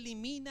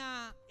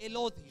elimina el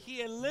odio.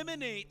 He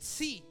eliminates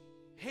Sí,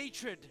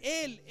 hatred.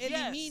 Él Yes.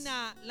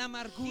 elimina la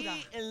amargura.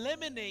 He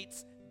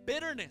eliminates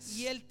bitterness.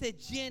 Y Él te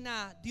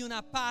llena de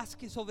una paz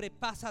que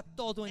sobrepasa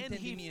todo And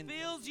He entendimiento.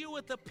 fills you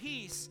with a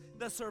peace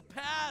that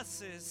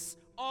surpasses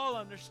all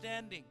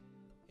understanding.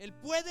 Él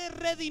puede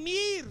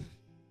redimir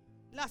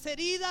las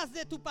heridas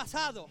de tu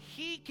pasado.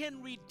 He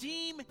can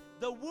redeem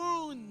the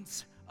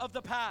wounds of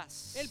the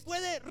past. Él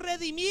puede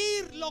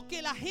redimir lo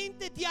que la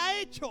gente te ha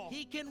hecho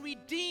He can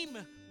redeem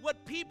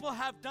what people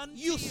have done to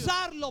y you.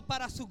 usarlo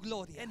para su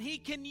gloria. And He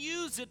can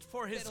use it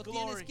for His Pero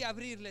tienes glory. que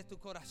abrirle tu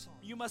corazón.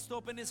 You must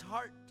open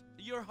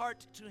your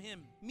heart to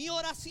Him. Mi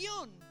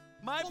oración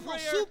My como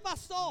prayer su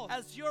pastor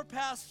as your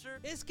pastor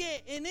es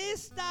que en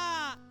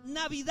esta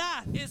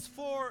Navidad is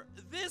for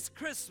this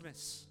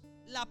Christmas,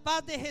 la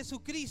paz de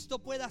Jesucristo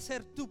pueda ser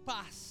tu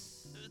paz.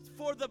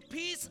 for the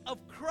peace of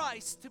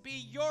Christ to be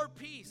your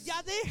peace.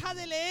 Ya deja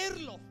de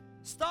leerlo,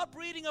 Stop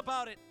reading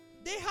about it.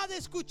 deja de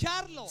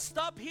escucharlo.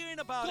 Stop hearing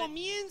about it.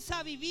 Comienza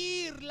a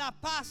vivir la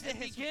paz de And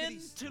begin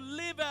Jesucristo. to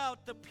live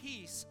out the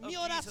peace of Mi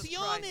Jesus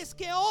oración Christ. es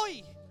que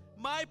hoy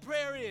My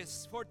prayer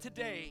is for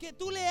today que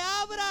tú le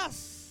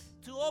abras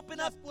to open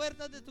up las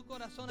puertas de tu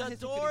corazón a the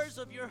Jesucristo. doors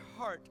of your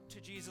heart to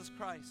Jesus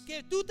Christ.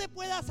 Que tú te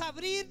puedas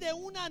abrir de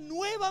una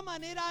nueva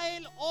manera a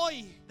Él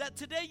hoy, That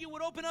today you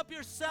would open up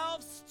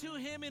yourselves to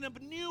Him in a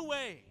new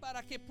way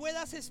para que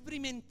puedas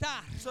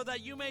experimentar, so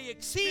that you may sí,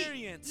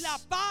 experience, la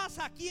paz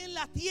aquí en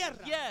la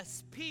tierra,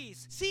 yes,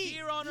 peace sí,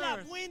 here on la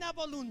earth, buena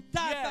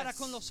voluntad Yes. para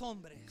con los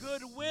hombres.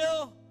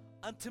 goodwill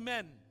unto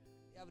men.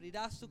 Y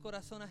abrirás tu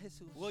corazón a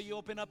Jesús. Will you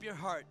open up your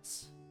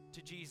hearts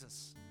to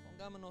Jesus?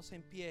 Pongámonos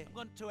en pie. I'm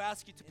going to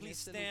ask you to En please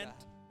este stand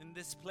lugar. in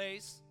this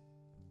place.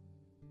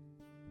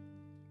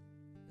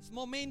 Es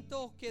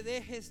momento que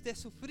dejes de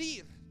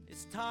sufrir,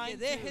 It's que time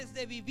dejes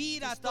de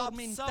vivir to stop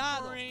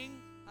atormentado,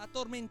 suffering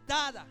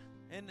atormentada.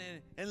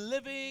 and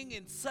living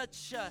in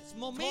such Es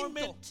momento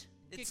torment.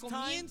 que It's time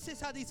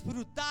comiences a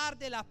disfrutar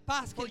de la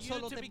paz que for Él you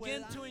solo to te puede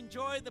begin dar. to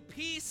enjoy the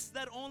peace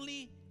that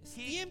only Es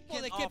He tiempo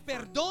can de que offer.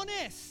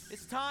 perdones.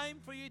 It's time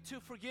for you to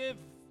forgive.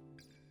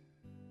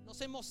 Nos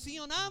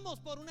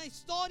emocionamos por una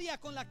historia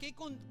con la que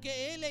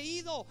he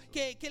leído,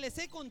 que les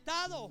he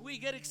contado. We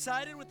get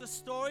excited with a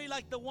story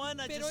like the one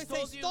I Pero just esa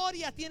told you.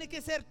 historia tiene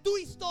que ser tu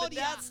But historia.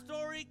 that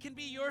story can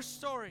be your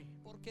story.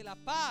 Porque la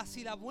paz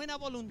y la buena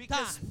voluntad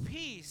Because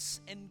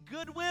peace and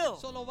goodwill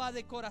solo va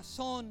de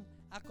corazón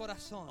a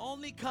corazón.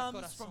 only a comes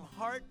corazón. from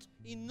heart,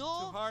 Y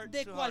no to heart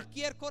de to heart.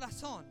 cualquier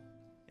corazón,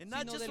 and not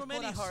sino just del from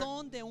any heart,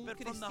 corazón de un but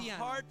from the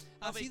cristiano. heart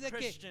of Así a de que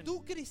Christian.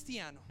 tú,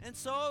 cristiano, And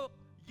so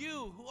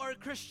you who are a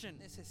Christian,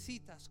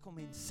 necesitas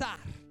comenzar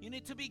you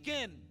need to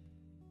begin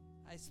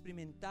a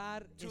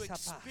experimentar to esa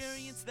paz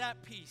experience that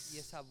y peace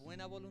esa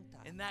buena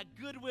voluntad and that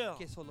goodwill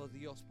que solo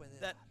Dios puede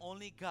that dar.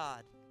 only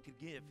God could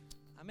give.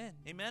 Amén.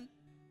 Amen?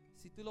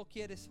 Si tú lo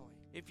quieres hoy,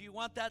 If you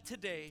want that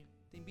today,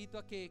 te invito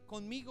a que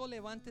conmigo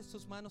levantes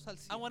tus manos al I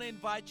cielo want to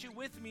invite you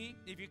with me,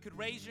 if you could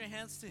raise your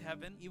hands to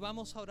heaven, y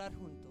vamos a orar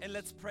juntos. and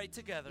let's pray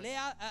together.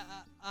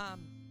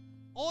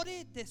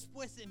 Ore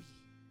después de mí.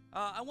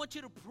 I want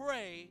you to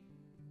pray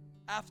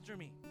after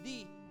me.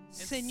 Di,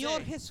 Señor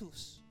say,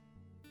 Jesús.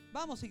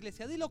 Vamos,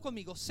 iglesia, dilo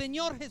conmigo.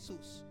 Señor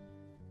Jesús,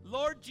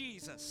 Lord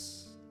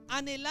Jesus,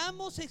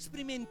 anhelamos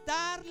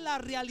experimentar la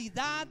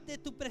realidad de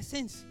tu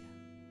presencia.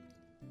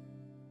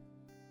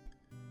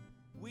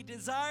 we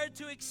desire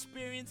to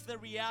experience the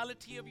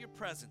reality of your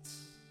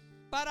presence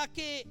Para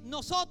que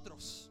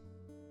nosotros,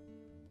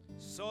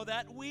 so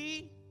that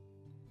we,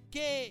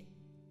 que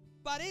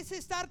parece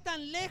estar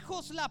tan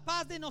lejos la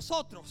paz de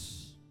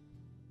nosotros,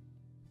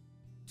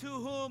 to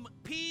whom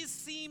peace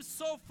seems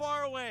so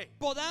far away,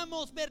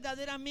 podamos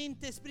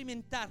verdaderamente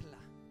experimentarla.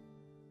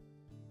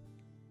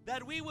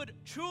 that we would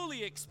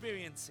truly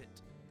experience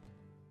it.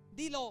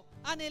 Dilo,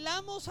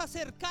 anhelamos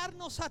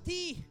acercarnos a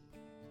ti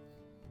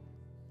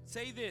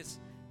Say this: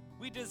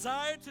 we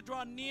desire to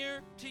draw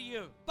near to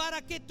you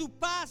para que tu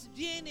paz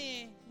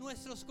llene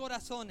nuestros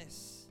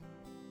corazones.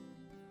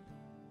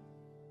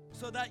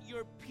 so that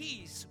your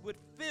peace would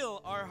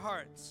fill our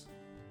hearts.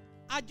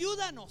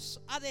 Ayúdanos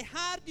a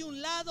dejar de un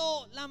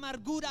lado la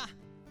amargura.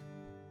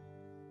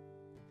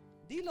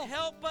 Dilo.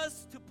 Help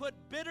us to put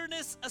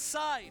bitterness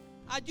aside.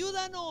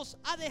 Ayúdanos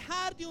a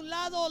dejar de un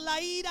lado la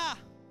ira.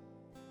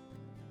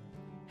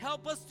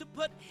 Help us to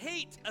put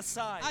hate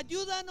aside.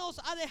 Ayúdanos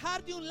a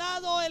dejar de un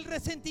lado el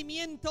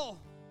resentimiento.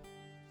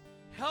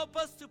 Help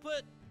us to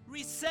put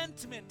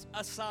resentment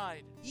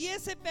aside. Y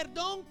ese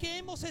perdón que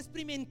hemos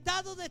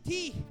experimentado de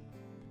ti,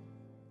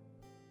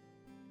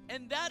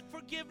 And that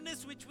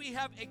forgiveness which we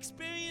have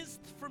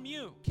experienced from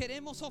you,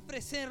 queremos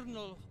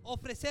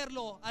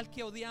ofrecerlo al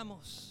que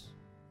odiamos.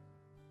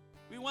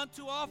 we want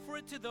to offer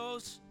it to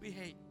those we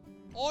hate.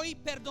 Hoy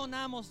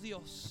perdonamos,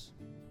 Dios.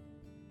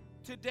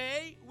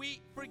 Today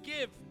we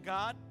forgive,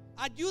 God.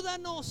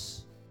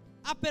 Ayúdanos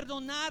a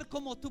perdonar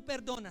como tú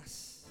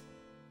perdonas.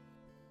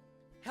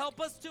 Help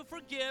us to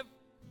forgive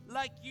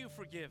like you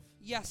forgive.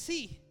 Y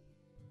así,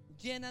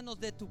 llénanos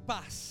de tu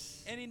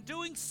paz. And in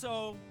doing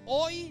so,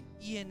 Hoy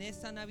y en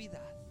esta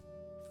Navidad.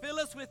 fill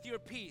us with your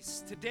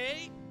peace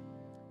today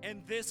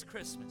and this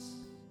Christmas.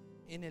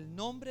 En el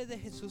nombre de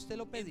Jesús te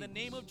lo In the pedimos.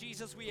 name of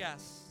Jesus we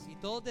ask. Y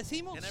todos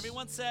decimos, And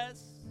everyone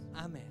says,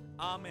 amén.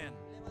 Amen.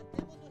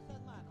 Levantemos nuestras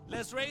manos.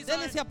 Let's raise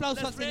Dele ese aplauso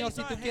al let's Señor raise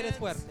si tú our quieres hands.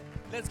 fuerte.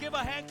 Let's give a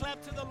hand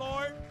clap to the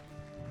Lord.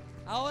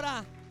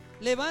 Ahora,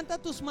 levanta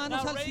tus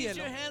manos Now al raise cielo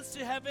your hands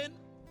to heaven.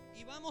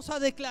 y vamos a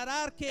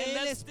declarar que And Él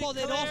let's es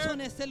poderoso declare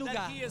en este that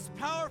lugar. He is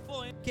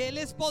powerful in Que Él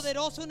es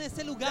poderoso en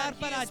este lugar that he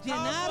para is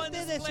powerful in llenarte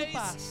this de su place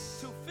paz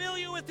to fill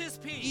you with His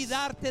y peace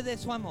darte de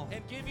su amor.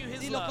 and give you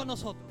His Dilo con love.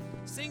 nosotros.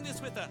 Sing this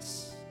with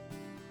us.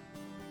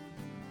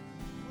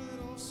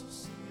 Poderoso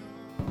Señor,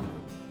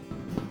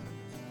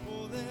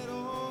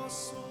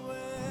 poderoso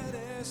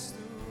eres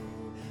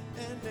tú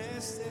en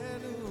este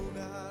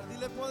lugar.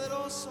 Dile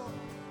poderoso,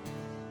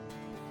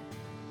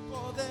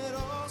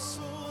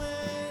 poderoso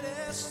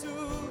eres tú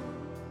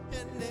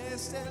en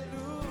este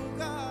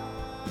lugar.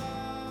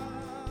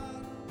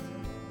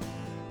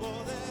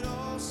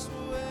 Poderoso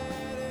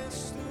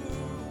eres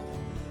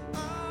tú,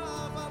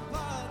 Abba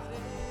Padre.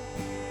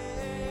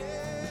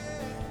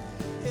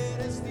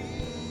 Eres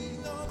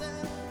digno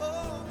del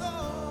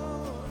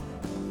honor.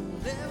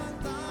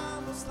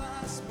 Levantamos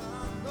las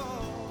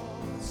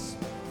manos.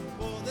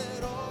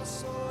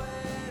 Poderoso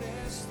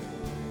eres tú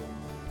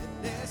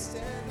en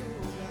este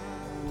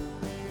lugar.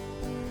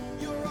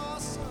 You're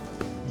awesome.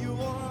 You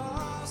are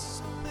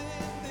awesome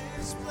in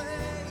this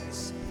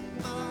place,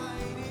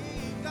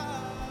 mighty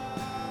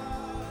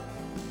God.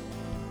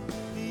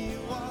 You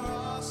are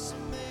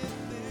awesome in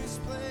this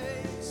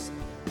place,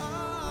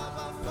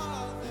 Abba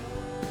Father.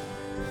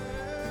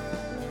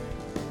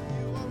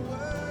 You are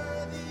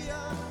worthy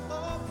of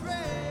all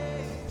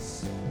praise.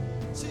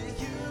 To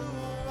you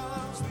our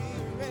arms we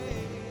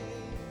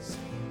raise.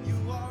 You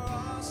are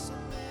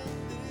awesome in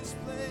this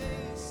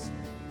place,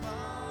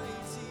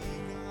 mighty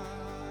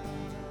God.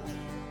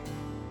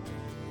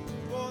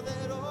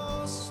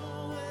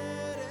 Poderoso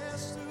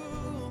eres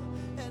tú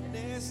en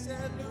este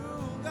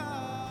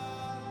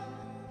lugar.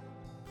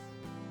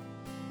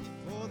 Y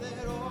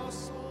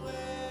poderoso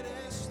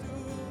eres tú,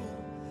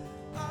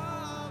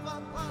 Abba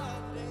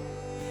Padre.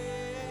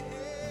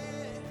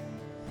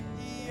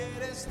 Y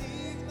eres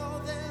digno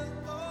del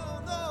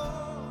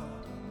honor.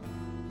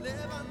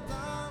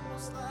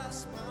 Levantamos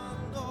las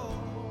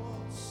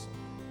manos.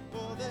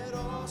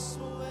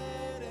 Poderoso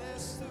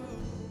eres tú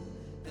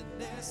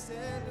en este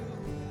lugar.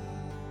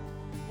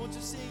 Won't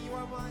you sing, you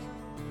are mine?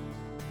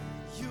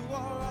 You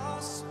are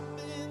awesome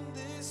in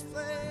this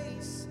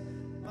place,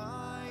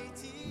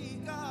 mighty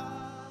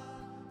God.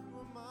 You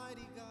are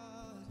mighty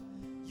God.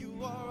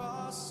 You are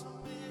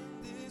awesome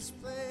in this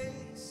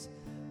place,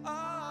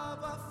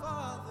 Abba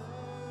Father.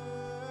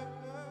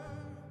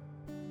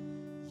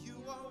 You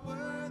are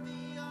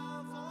worthy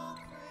of all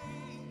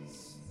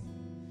praise.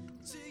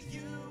 To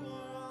you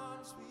our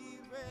arms we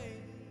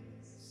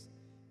raise.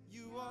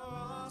 You are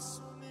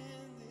awesome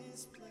in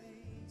this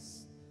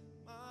place,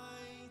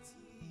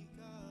 mighty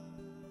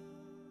God.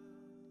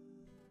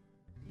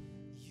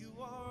 You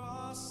are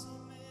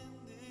awesome in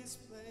this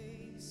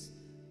place,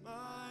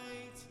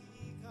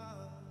 mighty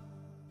God.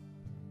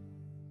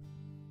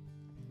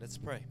 Let's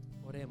pray.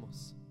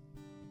 Oremos.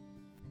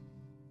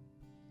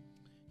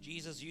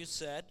 Jesus, you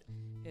said,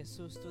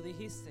 Jesús, tú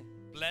dijiste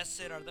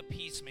blessed are the que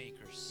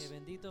peacemakers,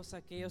 benditos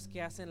aquellos que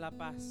hacen la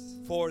paz,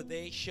 for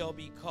they shall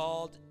be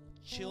called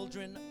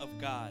children of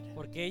God.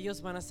 porque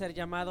ellos van a ser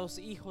llamados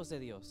hijos de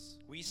Dios.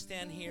 We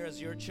stand here as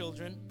your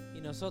children,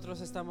 Y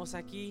nosotros estamos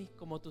aquí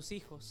como tus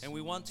hijos and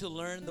we want to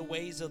learn the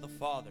ways of the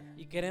Father.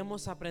 y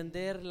queremos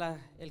aprender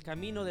el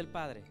camino del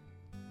Padre.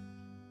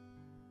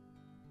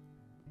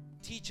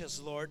 Teach us,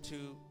 Lord,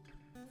 to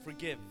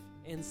forgive,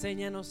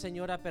 Enséñanos,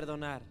 Señor, a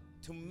perdonar,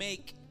 to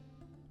make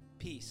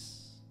peace.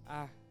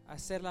 a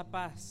hacer la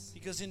paz,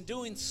 Because in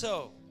doing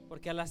so,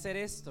 porque al hacer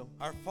esto,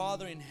 our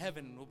Father in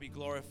heaven will be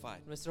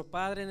glorified. nuestro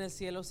Padre en el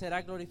cielo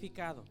será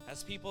glorificado.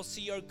 As people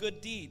see our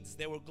good deeds,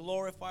 they will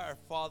glorify our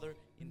Father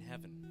in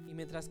heaven. Y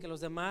mientras que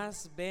los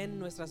demás ven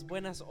nuestras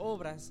buenas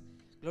obras,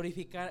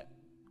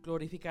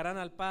 glorificarán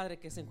al Padre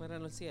que se encuentra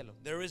en el cielo.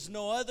 There is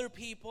no other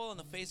people on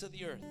the face of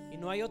the earth Y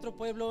no hay otro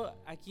pueblo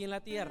aquí en la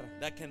tierra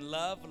that can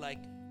love like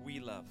we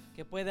love,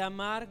 que puede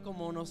amar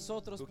como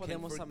nosotros who can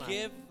podemos amar,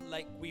 forgive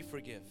like we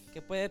forgive.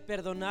 que puede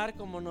perdonar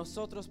como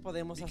nosotros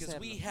podemos Because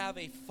hacerlo, we have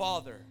a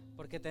Father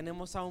porque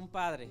tenemos a un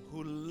Padre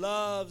who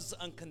loves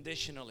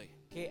unconditionally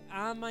que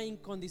ama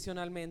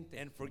incondicionalmente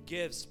and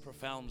forgives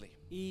profoundly.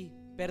 y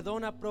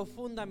perdona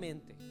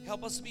profundamente.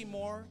 Help us be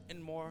more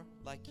and more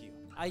like you.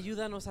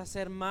 Ayúdanos a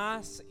ser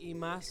más y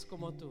más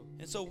como tú.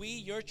 And so we,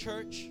 your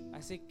church,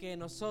 Así que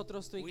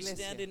nosotros, tu we iglesia,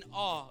 stand in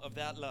awe of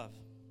that love.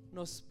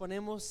 nos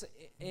ponemos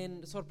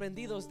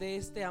sorprendidos de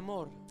este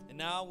amor. And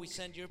now we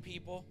send your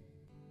people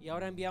Y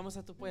ahora enviamos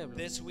a tu pueblo.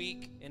 This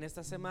week, En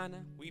esta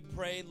semana we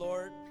pray,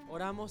 Lord,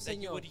 oramos, that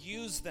you Señor, would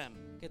use them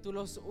que tú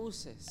los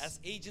uses as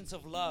agents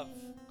of love,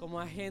 como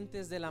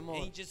agentes del amor,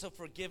 agents of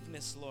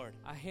forgiveness, Lord.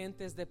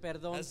 agentes de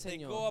perdón, As they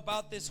go Señor.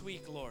 about this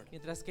week, Lord,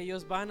 Mientras que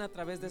ellos van a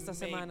través de esta may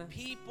semana,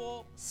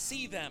 people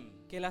see them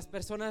que las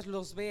personas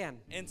los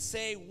vean and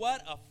say,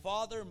 what a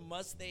father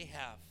must they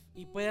have.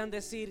 y puedan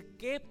decir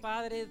qué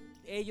padre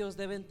ellos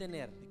deben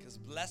tener. Because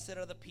blessed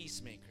are the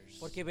peacemakers,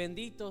 Porque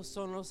benditos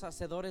son los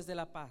hacedores de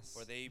la paz,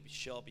 for they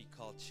shall be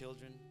called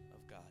children of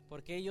God.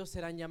 porque ellos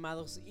serán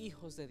llamados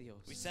hijos de Dios.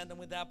 We send them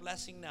with that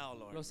blessing now,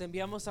 Lord. Los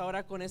enviamos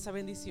ahora con esa In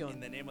bendición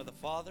the name of the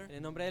Father, en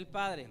el nombre del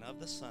Padre, and of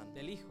the Son,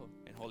 del Hijo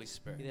and Holy y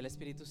Spirit. del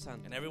Espíritu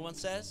Santo. And everyone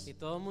says, Y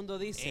todo el mundo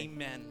dice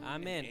Amen.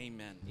 amén and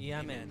Amen. y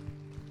amén.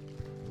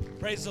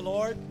 Praise the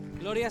Lord.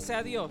 Gloria sea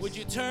a Dios. Would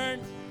you turn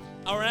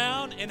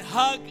around and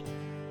hug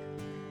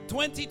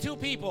 22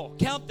 people?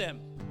 Count them.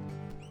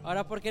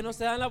 Ahora, ¿por qué no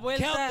se dan la Count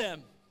vuelta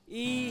them.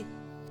 y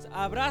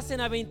abracen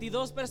a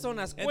 22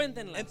 personas? And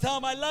Cuéntenlas. tell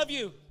them I love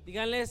you.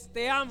 Díganles,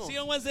 te amo. See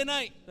you on Wednesday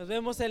night. Nos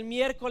vemos el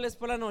miércoles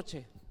por la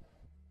noche.